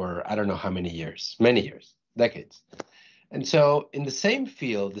this for, I don't know how many years, decades. And so in the same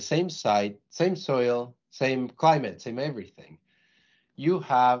field, the same site, same soil, same climate, same everything, you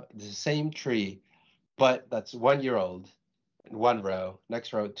have the same tree, but that's 1 year old in one row,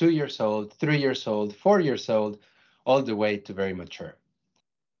 next row, 2 years old, 3 years old, 4 years old, all the way to very mature.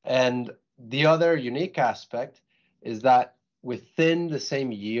 And the other unique aspect is that within the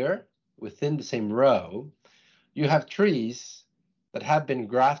same year, within the same row, you have trees that have been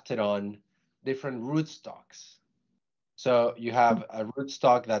grafted on different rootstocks. So you have a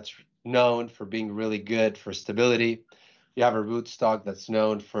rootstock that's known for being really good for stability. You have a rootstock that's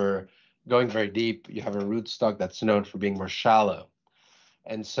known for going very deep. You have a rootstock that's known for being more shallow.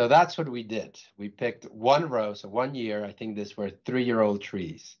 And so that's what we did. We picked one row, so 1 year. I think these were 3-year-old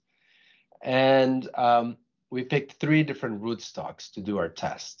trees. And we picked 3 different rootstocks to do our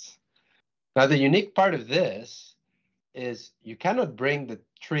tests. Now, the unique part of this is you cannot bring the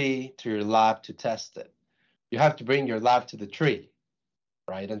tree to your lab to test it. You have to bring your lab to the tree,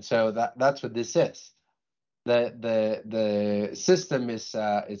 right? And so that's what this is. The system is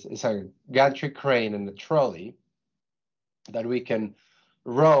a gantry crane and a trolley that we can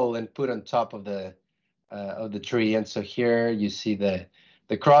roll and put on top of the tree. And so here you see the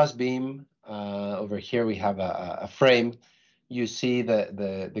cross beam. Over here we have a frame. You see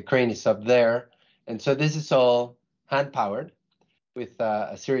the crane is up there. And so this is all hand powered with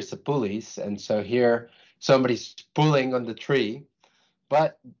a series of pulleys. And so here somebody's pulling on the tree,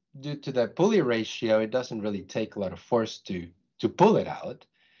 but due to the pulley ratio, it doesn't really take a lot of force to pull it out.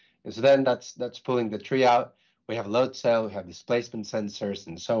 And so then that's pulling the tree out. We have a load cell, we have displacement sensors,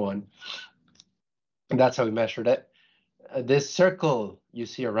 and so on. And that's how we measured it. This circle you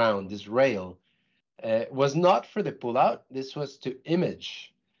see around, this rail, was not for the pull-out. This was to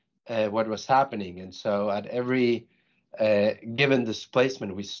image what was happening. And so at every given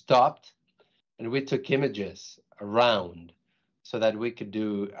displacement, we stopped and we took images around so that we could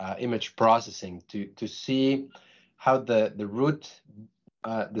do image processing to see how the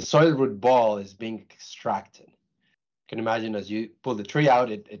soil root ball is being extracted. You can imagine as you pull the tree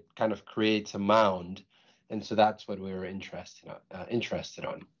out, it kind of creates a mound. And so that's what we were interested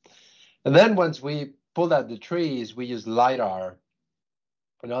on. And then once we pulled out the trees, we used LiDAR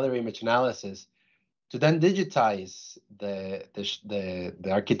and other image analysis to then digitize the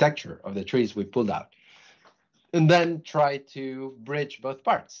architecture of the trees we pulled out. And then try to bridge both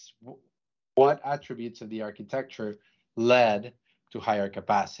parts. What attributes of the architecture led to higher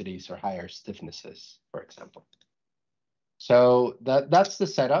capacities or higher stiffnesses, for example. So that's the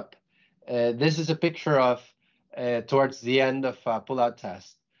setup. This is a picture of towards the end of pull-out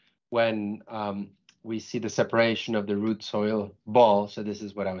test when we see the separation of the root soil ball. So this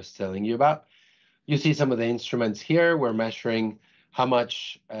is what I was telling you about. You see some of the instruments here. We're measuring how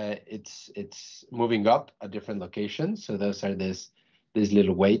much it's moving up at different locations. So those are these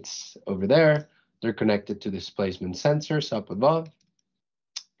little weights over there. They're connected to displacement sensors up above.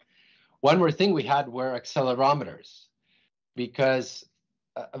 One more thing we had were accelerometers, because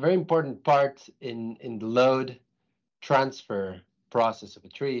a very important part in the load transfer process of a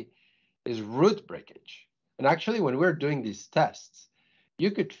tree is root breakage. And actually, when we're doing these tests, you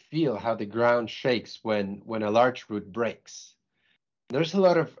could feel how the ground shakes when a large root breaks. There's a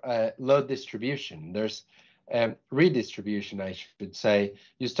lot of load distribution. There's redistribution, I should say.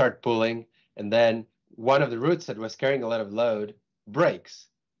 You start pulling, and then one of the roots that was carrying a lot of load breaks.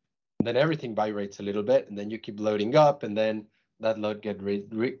 And then everything vibrates a little bit, and then you keep loading up, and then that load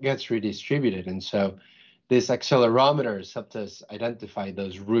gets redistributed. And so these accelerometers helped us identify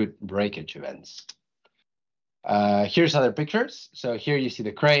those root breakage events. Here's other pictures. So here you see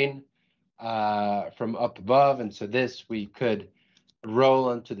the crane from up above. And so this we could roll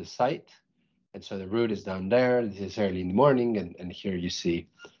onto the site. And so the root is down there. This is early in the morning. And here you see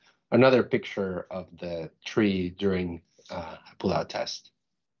another picture of the tree during pull-out test.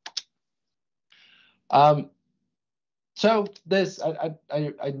 So this,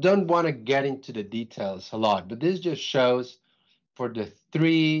 I don't want to get into the details a lot, but this just shows for the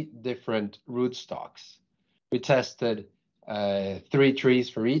 3 different rootstocks. We tested 3 trees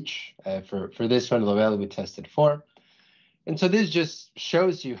for each. For this one, Lovell, we tested 4. And so this just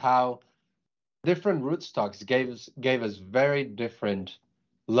shows you how different rootstocks gave us very different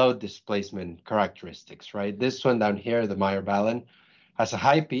load displacement characteristics, right? This one down here, the Meyer-Ballon, has a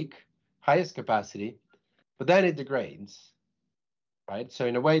high peak, highest capacity, but then it degrades, right? So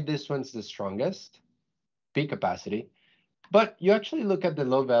in a way, this one's the strongest peak capacity. But you actually look at the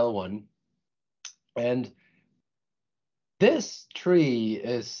Lovell one, and this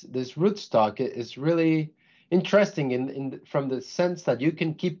rootstock is really interesting from the sense that you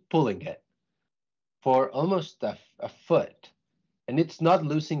can keep pulling it for almost a foot, and it's not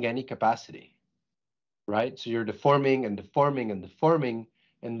losing any capacity, right? So you're deforming and deforming and deforming,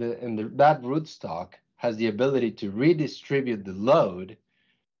 and that rootstock has the ability to redistribute the load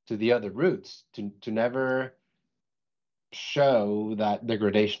to the other roots to never show that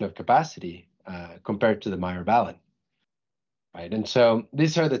degradation of capacity compared to the Meyer-Ballon, right? And so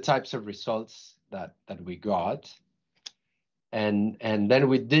these are the types of results that we got, and then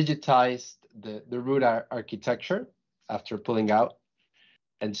we digitized the root architecture after pulling out.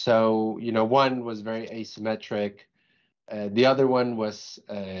 And so, you know, one was very asymmetric, the other one was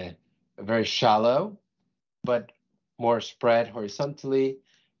very shallow, but more spread horizontally.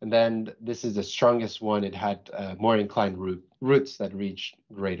 And then this is the strongest one. It had more inclined roots that reached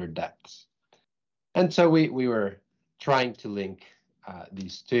greater depths. And so we were trying to link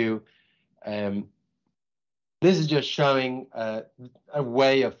these two. This is just showing a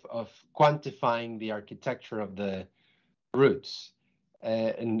way of quantifying the architecture of the roots.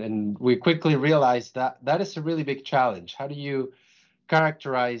 And we quickly realized that that is a really big challenge. How do you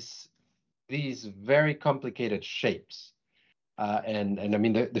characterize these very complicated shapes? And I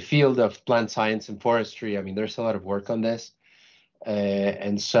mean, the field of plant science and forestry, I mean, there's a lot of work on this.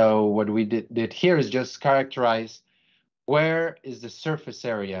 And so what we did here is just characterize where is the surface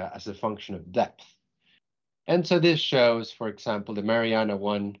area as a function of depth. And so this shows, for example, the Mariana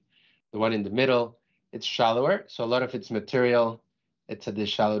one, the one in the middle, it's shallower. So a lot of its material, it's at this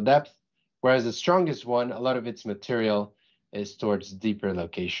shallow depth, whereas the strongest one, a lot of its material is towards deeper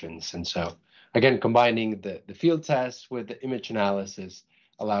locations. And so again, combining the field test with the image analysis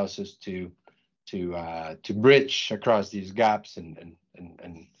allows us to bridge across these gaps and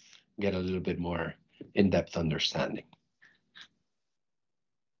get a little bit more in-depth understanding.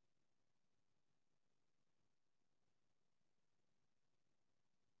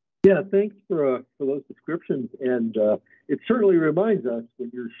 Yeah, thanks for those descriptions, and it certainly reminds us when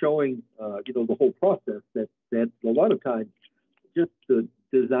you're showing you know, the whole process that a lot of times just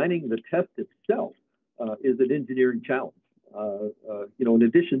designing the test itself is an engineering challenge. You know, in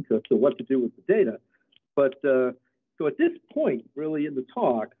addition to what to do with the data, but so at this point, really in the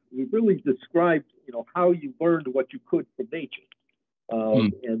talk, we've really described, you know, how you learned what you could from nature,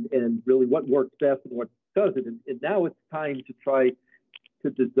 and really what works best and what doesn't, and now it's time to try to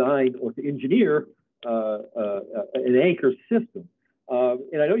design or to engineer an anchor system.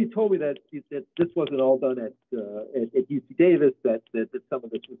 And I know you told me that this wasn't all done at UC Davis, that some of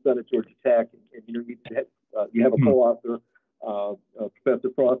this was done at Georgia Tech, and you know, you have a co-author,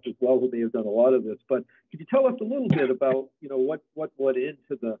 Professor Frost as well, who may have done a lot of this. But could you tell us a little bit about, you know, what went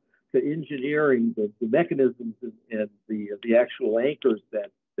into the engineering, the mechanisms and the actual anchors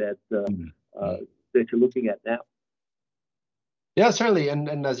that you're looking at now? Yeah, certainly.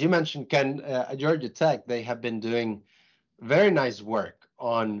 And as you mentioned, Ken, at Georgia Tech, they have been doing very nice work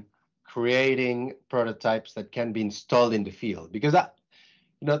on creating prototypes that can be installed in the field, because that,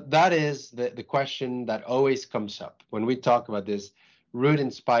 you know, that is the question that always comes up when we talk about this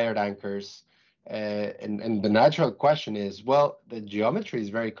root-inspired anchors. And the natural question is, well, the geometry is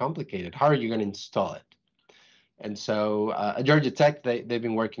very complicated. How are you going to install it? And so at Georgia Tech, they've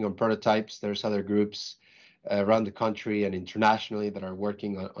been working on prototypes. There's other groups around the country and internationally that are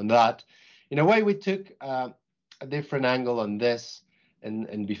working on that. In a way, we took a different angle on this,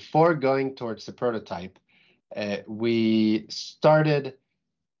 and before going towards the prototype, we started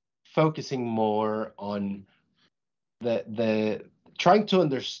focusing more on the trying to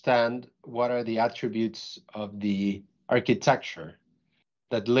understand what are the attributes of the architecture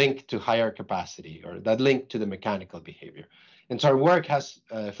that link to higher capacity or that link to the mechanical behavior. And so our work has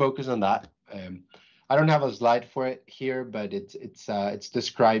focused on that. I don't have a slide for it here, but it's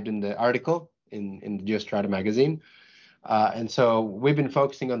described in the article in the GeoStrata magazine. And so we've been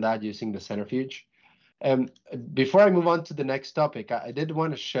focusing on that using the centrifuge. Before I move on to the next topic, I did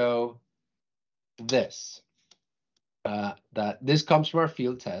want to show this. That this comes from our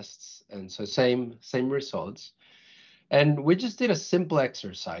field tests, and so same results. And we just did a simple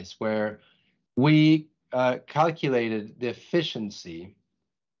exercise where we calculated the efficiency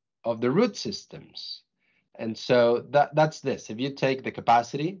of the root systems. And so that's this. If you take the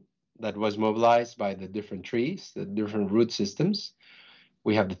capacity that was mobilized by the different trees, the different root systems,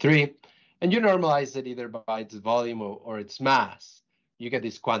 we have the three, and you normalize it either by its volume or its mass, you get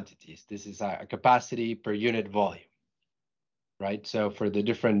these quantities. This is a capacity per unit volume, right? So for the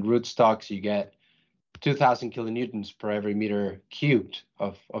different root stocks, you get 2,000 kilonewtons per every meter cubed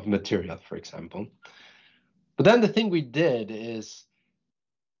of material, for example. But then the thing we did is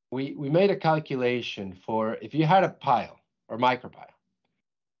we made a calculation for if you had a pile or micropile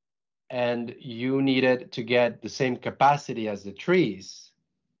and you needed to get the same capacity as the trees,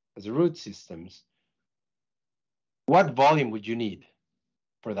 as the root systems, what volume would you need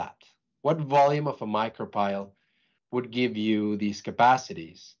for that? What volume of a micropile would give you these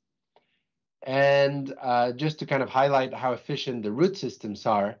capacities? And just to kind of highlight how efficient the root systems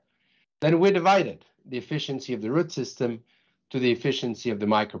are, then we divided the efficiency of the root system to the efficiency of the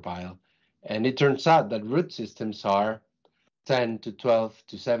micropile. And it turns out that root systems are 10 to 12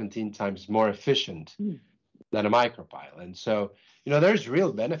 to 17 times more efficient than a micropile. And so, there's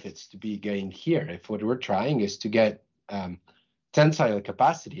real benefits to be gained here. If what we're trying is to get tensile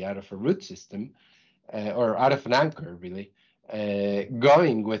capacity out of a root system, or out of an anchor, really,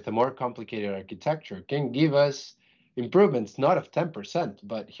 going with a more complicated architecture can give us improvements, not of 10%,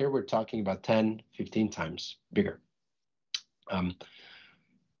 but here we're talking about 10, 15 times bigger.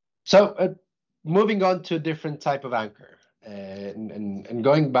 So moving on to a different type of anchor, and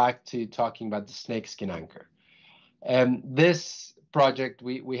going back to talking about the snakeskin anchor. This project,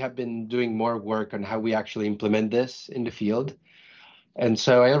 we have been doing more work on how we actually implement this in the field. And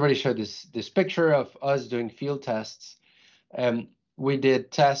so I already showed this picture of us doing field tests. We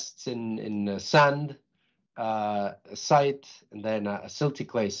did tests in a sand site and then a silty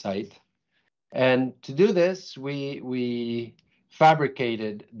clay site. And to do this, we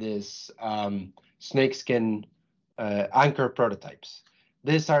fabricated this snakeskin anchor prototypes.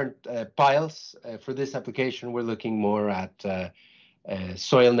 These aren't piles. For this application, we're looking more at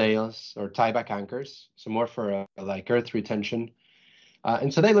soil nails or tieback anchors, so more for like earth retention.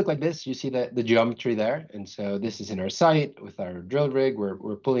 And so they look like this. You see the geometry there. And so this is in our site with our drill rig.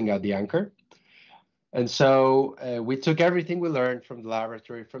 We're pulling out the anchor. And so we took everything we learned from the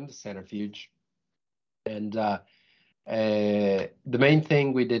laboratory, from the centrifuge. And the main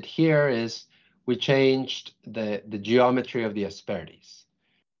thing we did here is we changed the geometry of the asperities.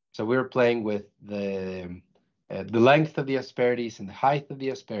 So we were playing with the length of the asperities and the height of the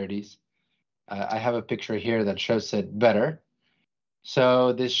asperities. I have a picture here that shows it better.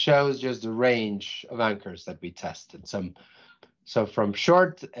 So this shows just the range of anchors that we tested. So from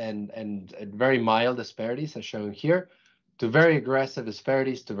short and very mild asperities, as shown here, to very aggressive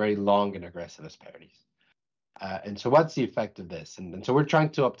asperities, to very long and aggressive asperities. And so what's the effect of this? And so we're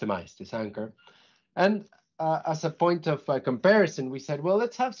trying to optimize this anchor. And as a point of comparison, we said, well,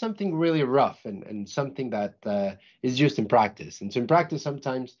 let's have something really rough and something that is used in practice. And so in practice,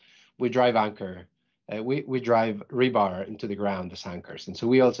 sometimes we drive anchor. We drive rebar into the ground as anchors. And so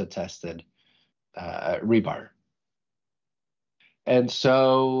we also tested rebar. And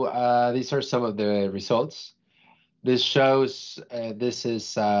so these are some of the results. This shows, this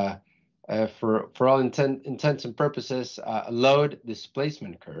is, for all intents and purposes, a load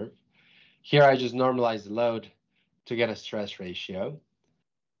displacement curve. Here I just normalize the load to get a stress ratio.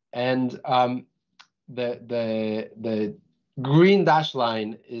 And the green dashed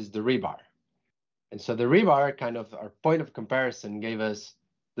line is the rebar. And so the rebar, kind of our point of comparison, gave us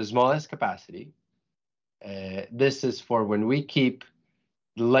the smallest capacity. This is for when we keep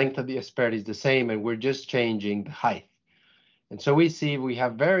the length of the asperities the same and we're just changing the height. And so we see we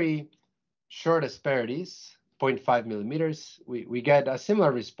have very short asperities, 0.5 millimeters. We get a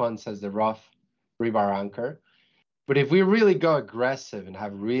similar response as the rough rebar anchor. But if we really go aggressive and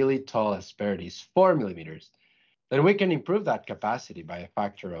have really tall asperities, 4 millimeters, then we can improve that capacity by a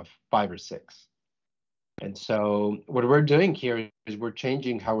factor of 5 or 6. And so what we're doing here is we're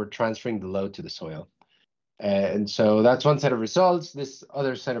changing how we're transferring the load to the soil. And so that's one set of results. This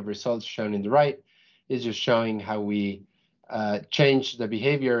other set of results shown in the right is just showing how we change the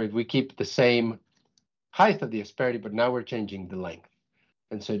behavior if we keep the same height of the asperity, but now we're changing the length.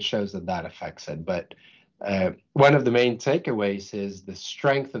 And so it shows that affects it. But one of the main takeaways is the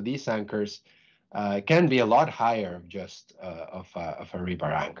strength of these anchors can be a lot higher of just of a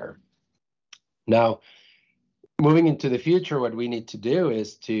rebar anchor. Now, moving into the future, what we need to do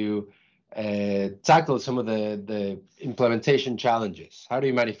is to tackle some of the implementation challenges. How do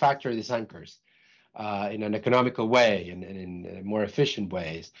you manufacture these anchors in an economical way and in more efficient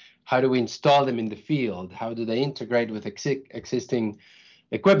ways? How do we install them in the field? How do they integrate with existing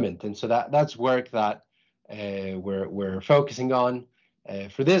equipment? And so that's work that we're focusing on.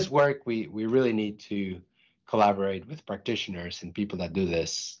 For this work, we really need to collaborate with practitioners and people that do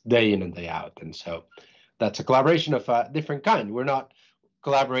this day in and day out. And so that's a collaboration of a different kind. We're not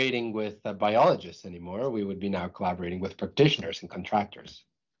collaborating with biologists anymore. We would be now collaborating with practitioners and contractors.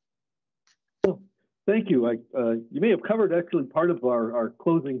 Thank you. You may have covered actually part of our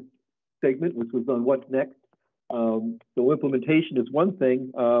closing statement, which was on what's next. So implementation is one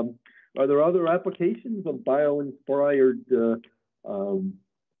thing. Are there other applications of bio-inspired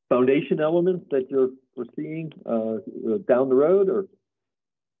foundation elements that you're foreseeing down the road, or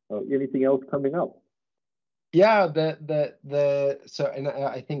anything else coming up? Yeah, so, and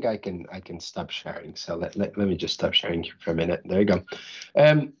I think I can stop sharing. So let me just stop sharing here for a minute. There you go.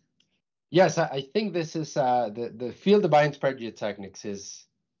 Yes, I think this is the field of bio-inspired geotechnics is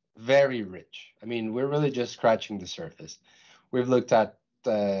very rich. I mean, we're really just scratching the surface. We've looked at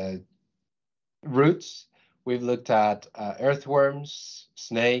roots, we've looked at earthworms,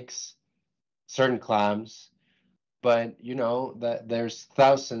 snakes, certain clams, but you know that there's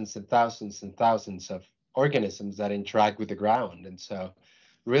thousands and thousands and thousands of organisms that interact with the ground, and so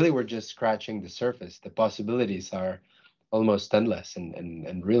really we're just scratching the surface. The possibilities are almost endless,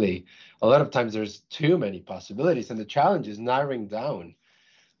 and really a lot of times there's too many possibilities, and the challenge is narrowing down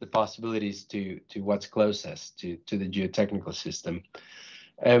the possibilities to what's closest to the geotechnical system.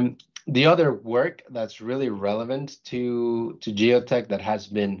 The other work that's really relevant to geotech that has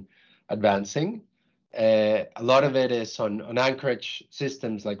been advancing, a lot of it is on anchorage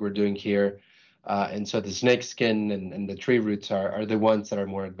systems like we're doing here, and so the snake skin and the tree roots are the ones that are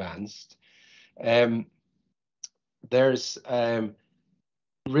more advanced. There's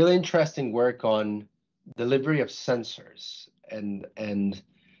really interesting work on delivery of sensors, and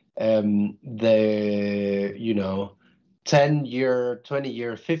the 10-year,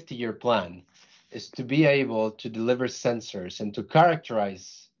 20-year, 50-year plan is to be able to deliver sensors and to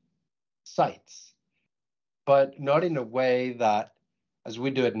characterize sites, but not in a way that as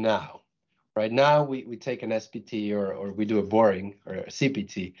we do it now. Right now, we take an SPT or we do a boring or a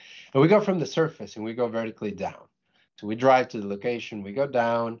CPT, and we go from the surface and we go vertically down. So we drive to the location, we go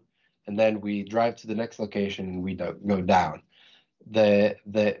down, and then we drive to the next location and we go down. The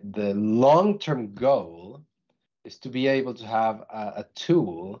long-term goal is to be able to have a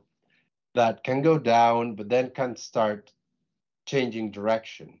tool that can go down, but then can start changing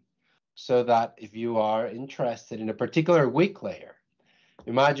direction. So that if you are interested in a particular weak layer,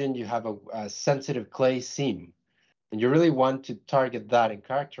 imagine you have a sensitive clay seam, and you really want to target that and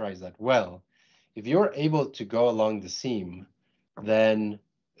characterize that well. If you're able to go along the seam, then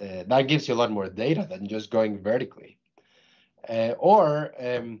that gives you a lot more data than just going vertically. Or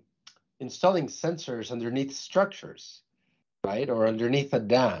installing sensors underneath structures, right? Or underneath a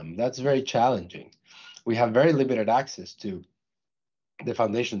dam. That's very challenging. We have very limited access to the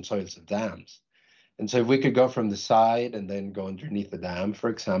foundation soils of dams. And so if we could go from the side and then go underneath the dam, for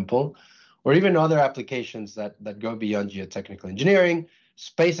example, or even other applications that go beyond geotechnical engineering,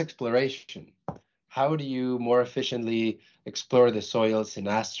 space exploration. How do you more efficiently explore the soils in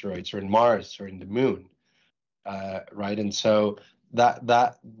asteroids or in Mars or in the moon, right? And so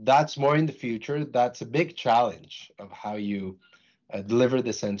that's more in the future. That's a big challenge of how you deliver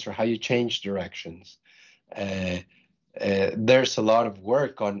the sensor, how you change directions. There's a lot of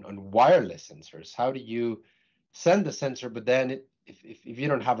work on wireless sensors. How do you send the sensor, but then if you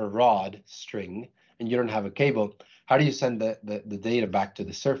don't have a rod string and you don't have a cable, how do you send the data back to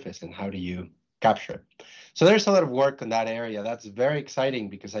the surface, and how do you capture it? So there's a lot of work in that area. That's very exciting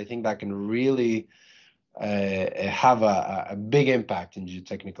because I think that can really have a big impact in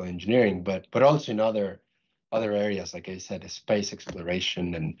geotechnical engineering, but also in other areas, like I said, space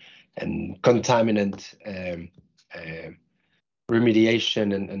exploration and contaminant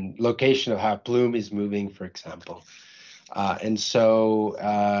remediation and location of how plume is moving, for example. And so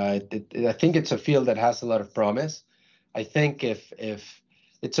I think it's a field that has a lot of promise. I think if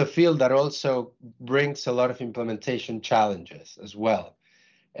it's a field that also brings a lot of implementation challenges as well.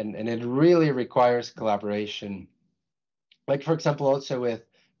 And it really requires collaboration, like, for example, also with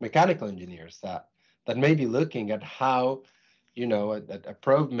mechanical engineers that may be looking at how, a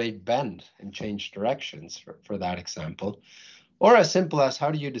probe may bend and change directions, for that example. Or as simple as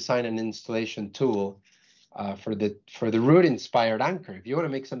how do you design an installation tool for the root-inspired anchor? If you want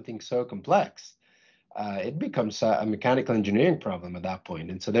to make something so complex, it becomes a mechanical engineering problem at that point.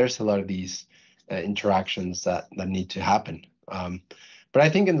 And so there's a lot of these interactions that need to happen. But I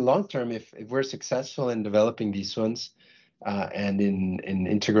think in the long term, if we're successful in developing these ones and in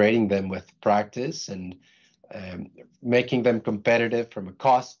integrating them with practice and making them competitive from a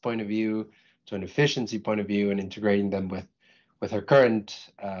cost point of view to an efficiency point of view, and integrating them with our current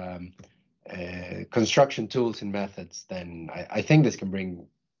construction tools and methods, then I think this can bring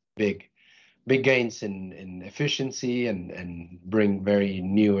big gains in efficiency and bring very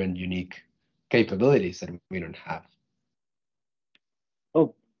new and unique capabilities that we don't have.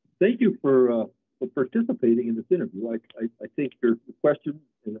 Oh, thank you for participating in this interview. I think your questions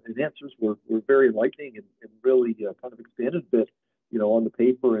and answers were very enlightening and really kind of expanded a bit, on the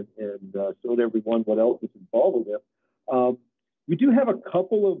paper and showed everyone what else is involved with it. We do have a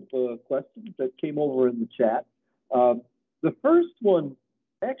couple of questions that came over in the chat. The first one,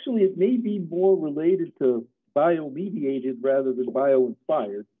 actually, it may be more related to biomediated rather than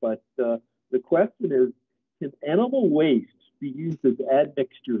bio-inspired, but the question is, can animal waste be used as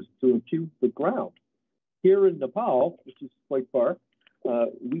admixtures to impugn the ground? Here in Nepal, which is quite far,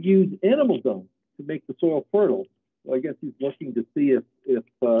 we use animal dung to make the soil fertile. Well, I guess he's looking to see if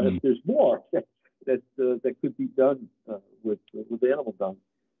there's more that could be done with animal dung.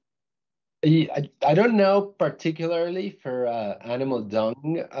 I don't know particularly for animal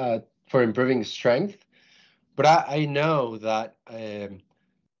dung for improving strength, but I know that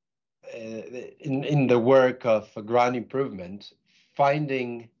in the work of ground improvement,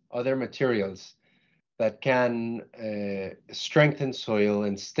 finding other materials that can strengthen soil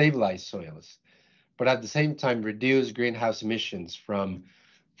and stabilize soils, but at the same time reduce greenhouse emissions from,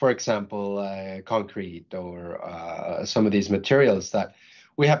 for example, concrete or some of these materials that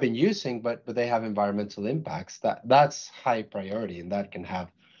we have been using, but they have environmental impacts. That's high priority, and that can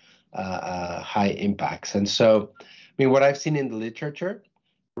have high impacts. And so, I mean, what I've seen in the literature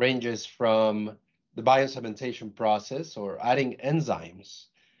ranges from the biocementation process or adding enzymes.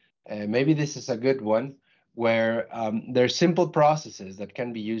 Maybe this is a good one where there's simple processes that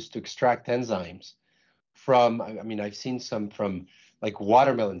can be used to extract enzymes from, I mean, I've seen some from like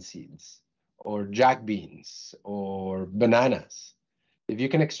watermelon seeds or jack beans or bananas. If you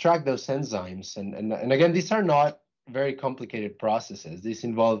can extract those enzymes, and again, these are not very complicated processes. These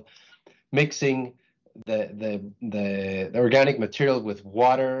involve mixing the organic material with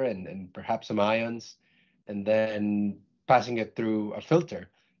water and perhaps some ions, and then passing it through a filter.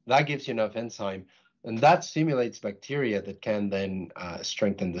 That gives you enough enzyme, and that stimulates bacteria that can then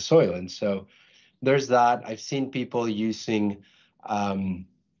strengthen the soil. And so there's that. I've seen people using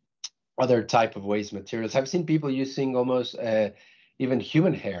other type of waste materials. I've seen people using almost even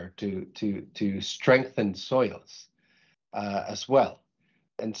human hair to strengthen soils as well.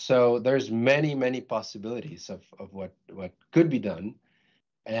 And so there's many possibilities of what could be done.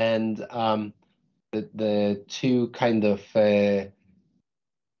 And the two kind of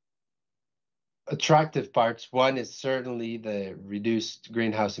attractive parts, one is certainly the reduced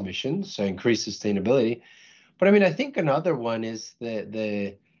greenhouse emissions, so increased sustainability. But I mean, I think another one is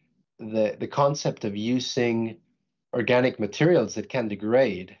the concept of using organic materials that can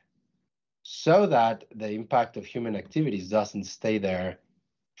degrade so that the impact of human activities doesn't stay there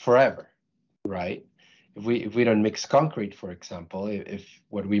forever, right? If we don't mix concrete, for example, if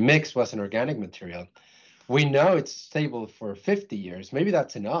what we mix was an organic material, we know it's stable for 50 years. Maybe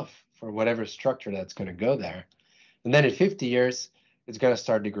that's enough for whatever structure that's going to go there. And then in 50 years, it's going to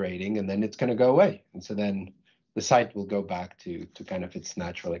start degrading, and then it's going to go away. And so then the site will go back to kind of its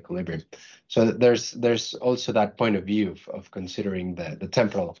natural equilibrium. So there's also that point of view of considering the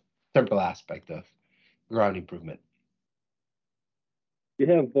temporal aspect of ground improvement. We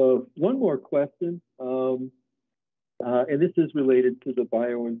have one more question, and this is related to the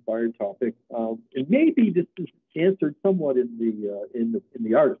bio-inspired topic. And maybe this is answered somewhat in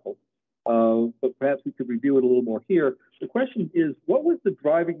the article, but perhaps we could review it a little more here. The question is, what was the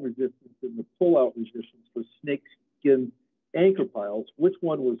driving resistance and the pull-out resistance for snakeskin anchor piles? Which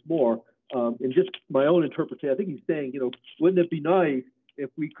one was more? And just my own interpretation, I think he's saying, wouldn't it be nice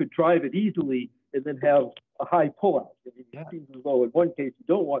if we could drive it easily and then have a high pull-out? I mean, it seems as though in one case you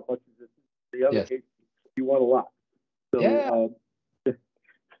don't want much resistance, in the other case you want a lot. So,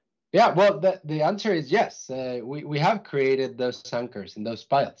 yeah, well, the answer is yes. We have created those anchors in those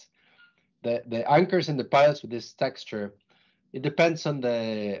piles. The anchors in the piles with this texture, it depends on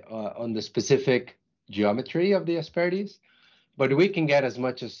the specific geometry of the asperities, but we can get as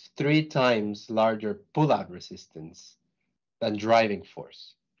much as 3 times larger pull-out resistance than driving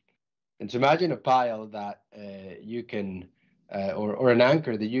force. And to imagine a pile that you can or an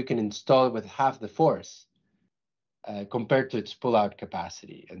anchor that you can install with half the force compared to its pull-out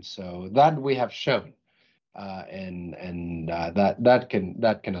capacity. And so that we have shown, that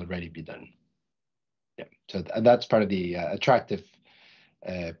can already be done. Yeah, so that's part of the attractive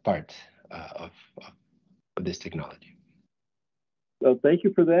part of this technology. Well, thank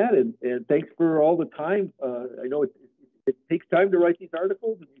you for that, and thanks for all the time. I know it takes time to write these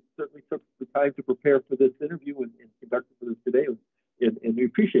articles, and you certainly took the time to prepare for this interview and conduct it for us today, and we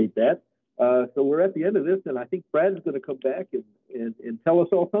appreciate that. So we're at the end of this, and I think Brad's going to come back and tell us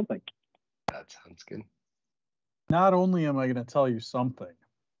all something. That sounds good. Not only am I going to tell you something,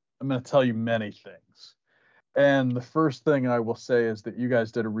 I'm going to tell you many things. And the first thing I will say is that you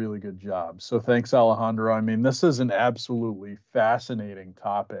guys did a really good job. So thanks, Alejandro. I mean, this is an absolutely fascinating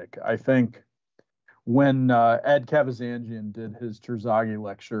topic. I think when Ed Kavazanjian did his Terzaghi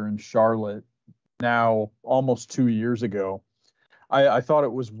lecture in Charlotte, now almost 2 years ago, I thought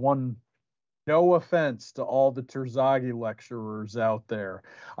it was one, no offense to all the Terzaghi lecturers out there,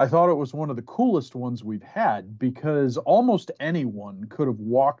 I thought it was one of the coolest ones we've had, because almost anyone could have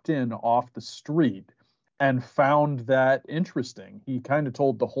walked in off the street and found that interesting. He kind of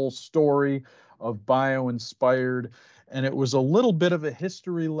told the whole story of bio-inspired, and it was a little bit of a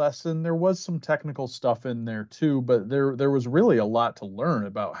history lesson. There was some technical stuff in there too, but there was really a lot to learn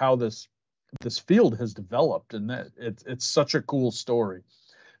about how this field has developed, and that it's such a cool story.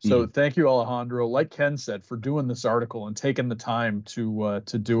 So thank you, Alejandro, like Ken said, for doing this article and taking the time to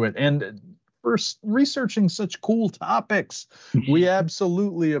do it, and for researching such cool topics. We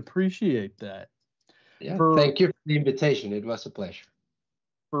absolutely appreciate that. Yeah, thank you for the invitation. It was a pleasure.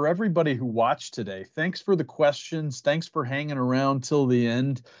 For everybody who watched today, thanks for the questions. Thanks for hanging around till the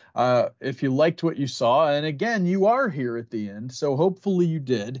end. If you liked what you saw, and again, you are here at the end, so hopefully you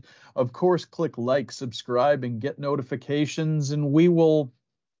did. Of course, click like, subscribe, and get notifications, and we will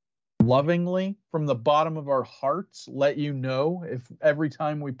lovingly, from the bottom of our hearts, let you know if every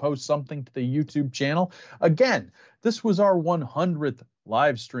time we post something to the YouTube channel. Again, this was our 100th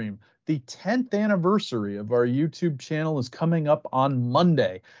live stream. The 10th anniversary of our YouTube channel is coming up on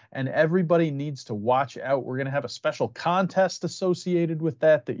Monday, and everybody needs to watch out. We're going to have a special contest associated with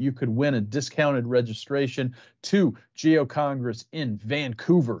that you could win a discounted registration to Geo-Congress in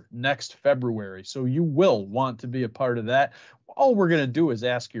Vancouver next February. So you will want to be a part of that. All we're going to do is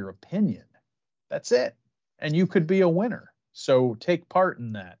ask your opinion. That's it. And you could be a winner. So take part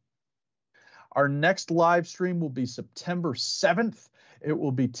in that. Our next live stream will be September 7th. It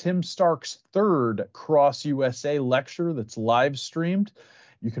will be Tim Stark's third Cross USA lecture that's live streamed.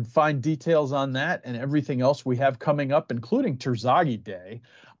 You can find details on that and everything else we have coming up, including Terzaghi Day,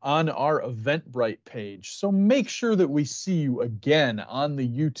 on our Eventbrite page. So make sure that we see you again on the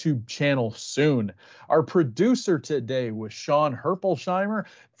YouTube channel soon. Our producer today was Sean Herpelsheimer.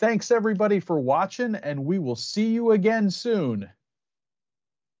 Thanks everybody for watching, and we will see you again soon.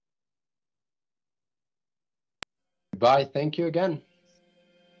 Bye. Thank you again.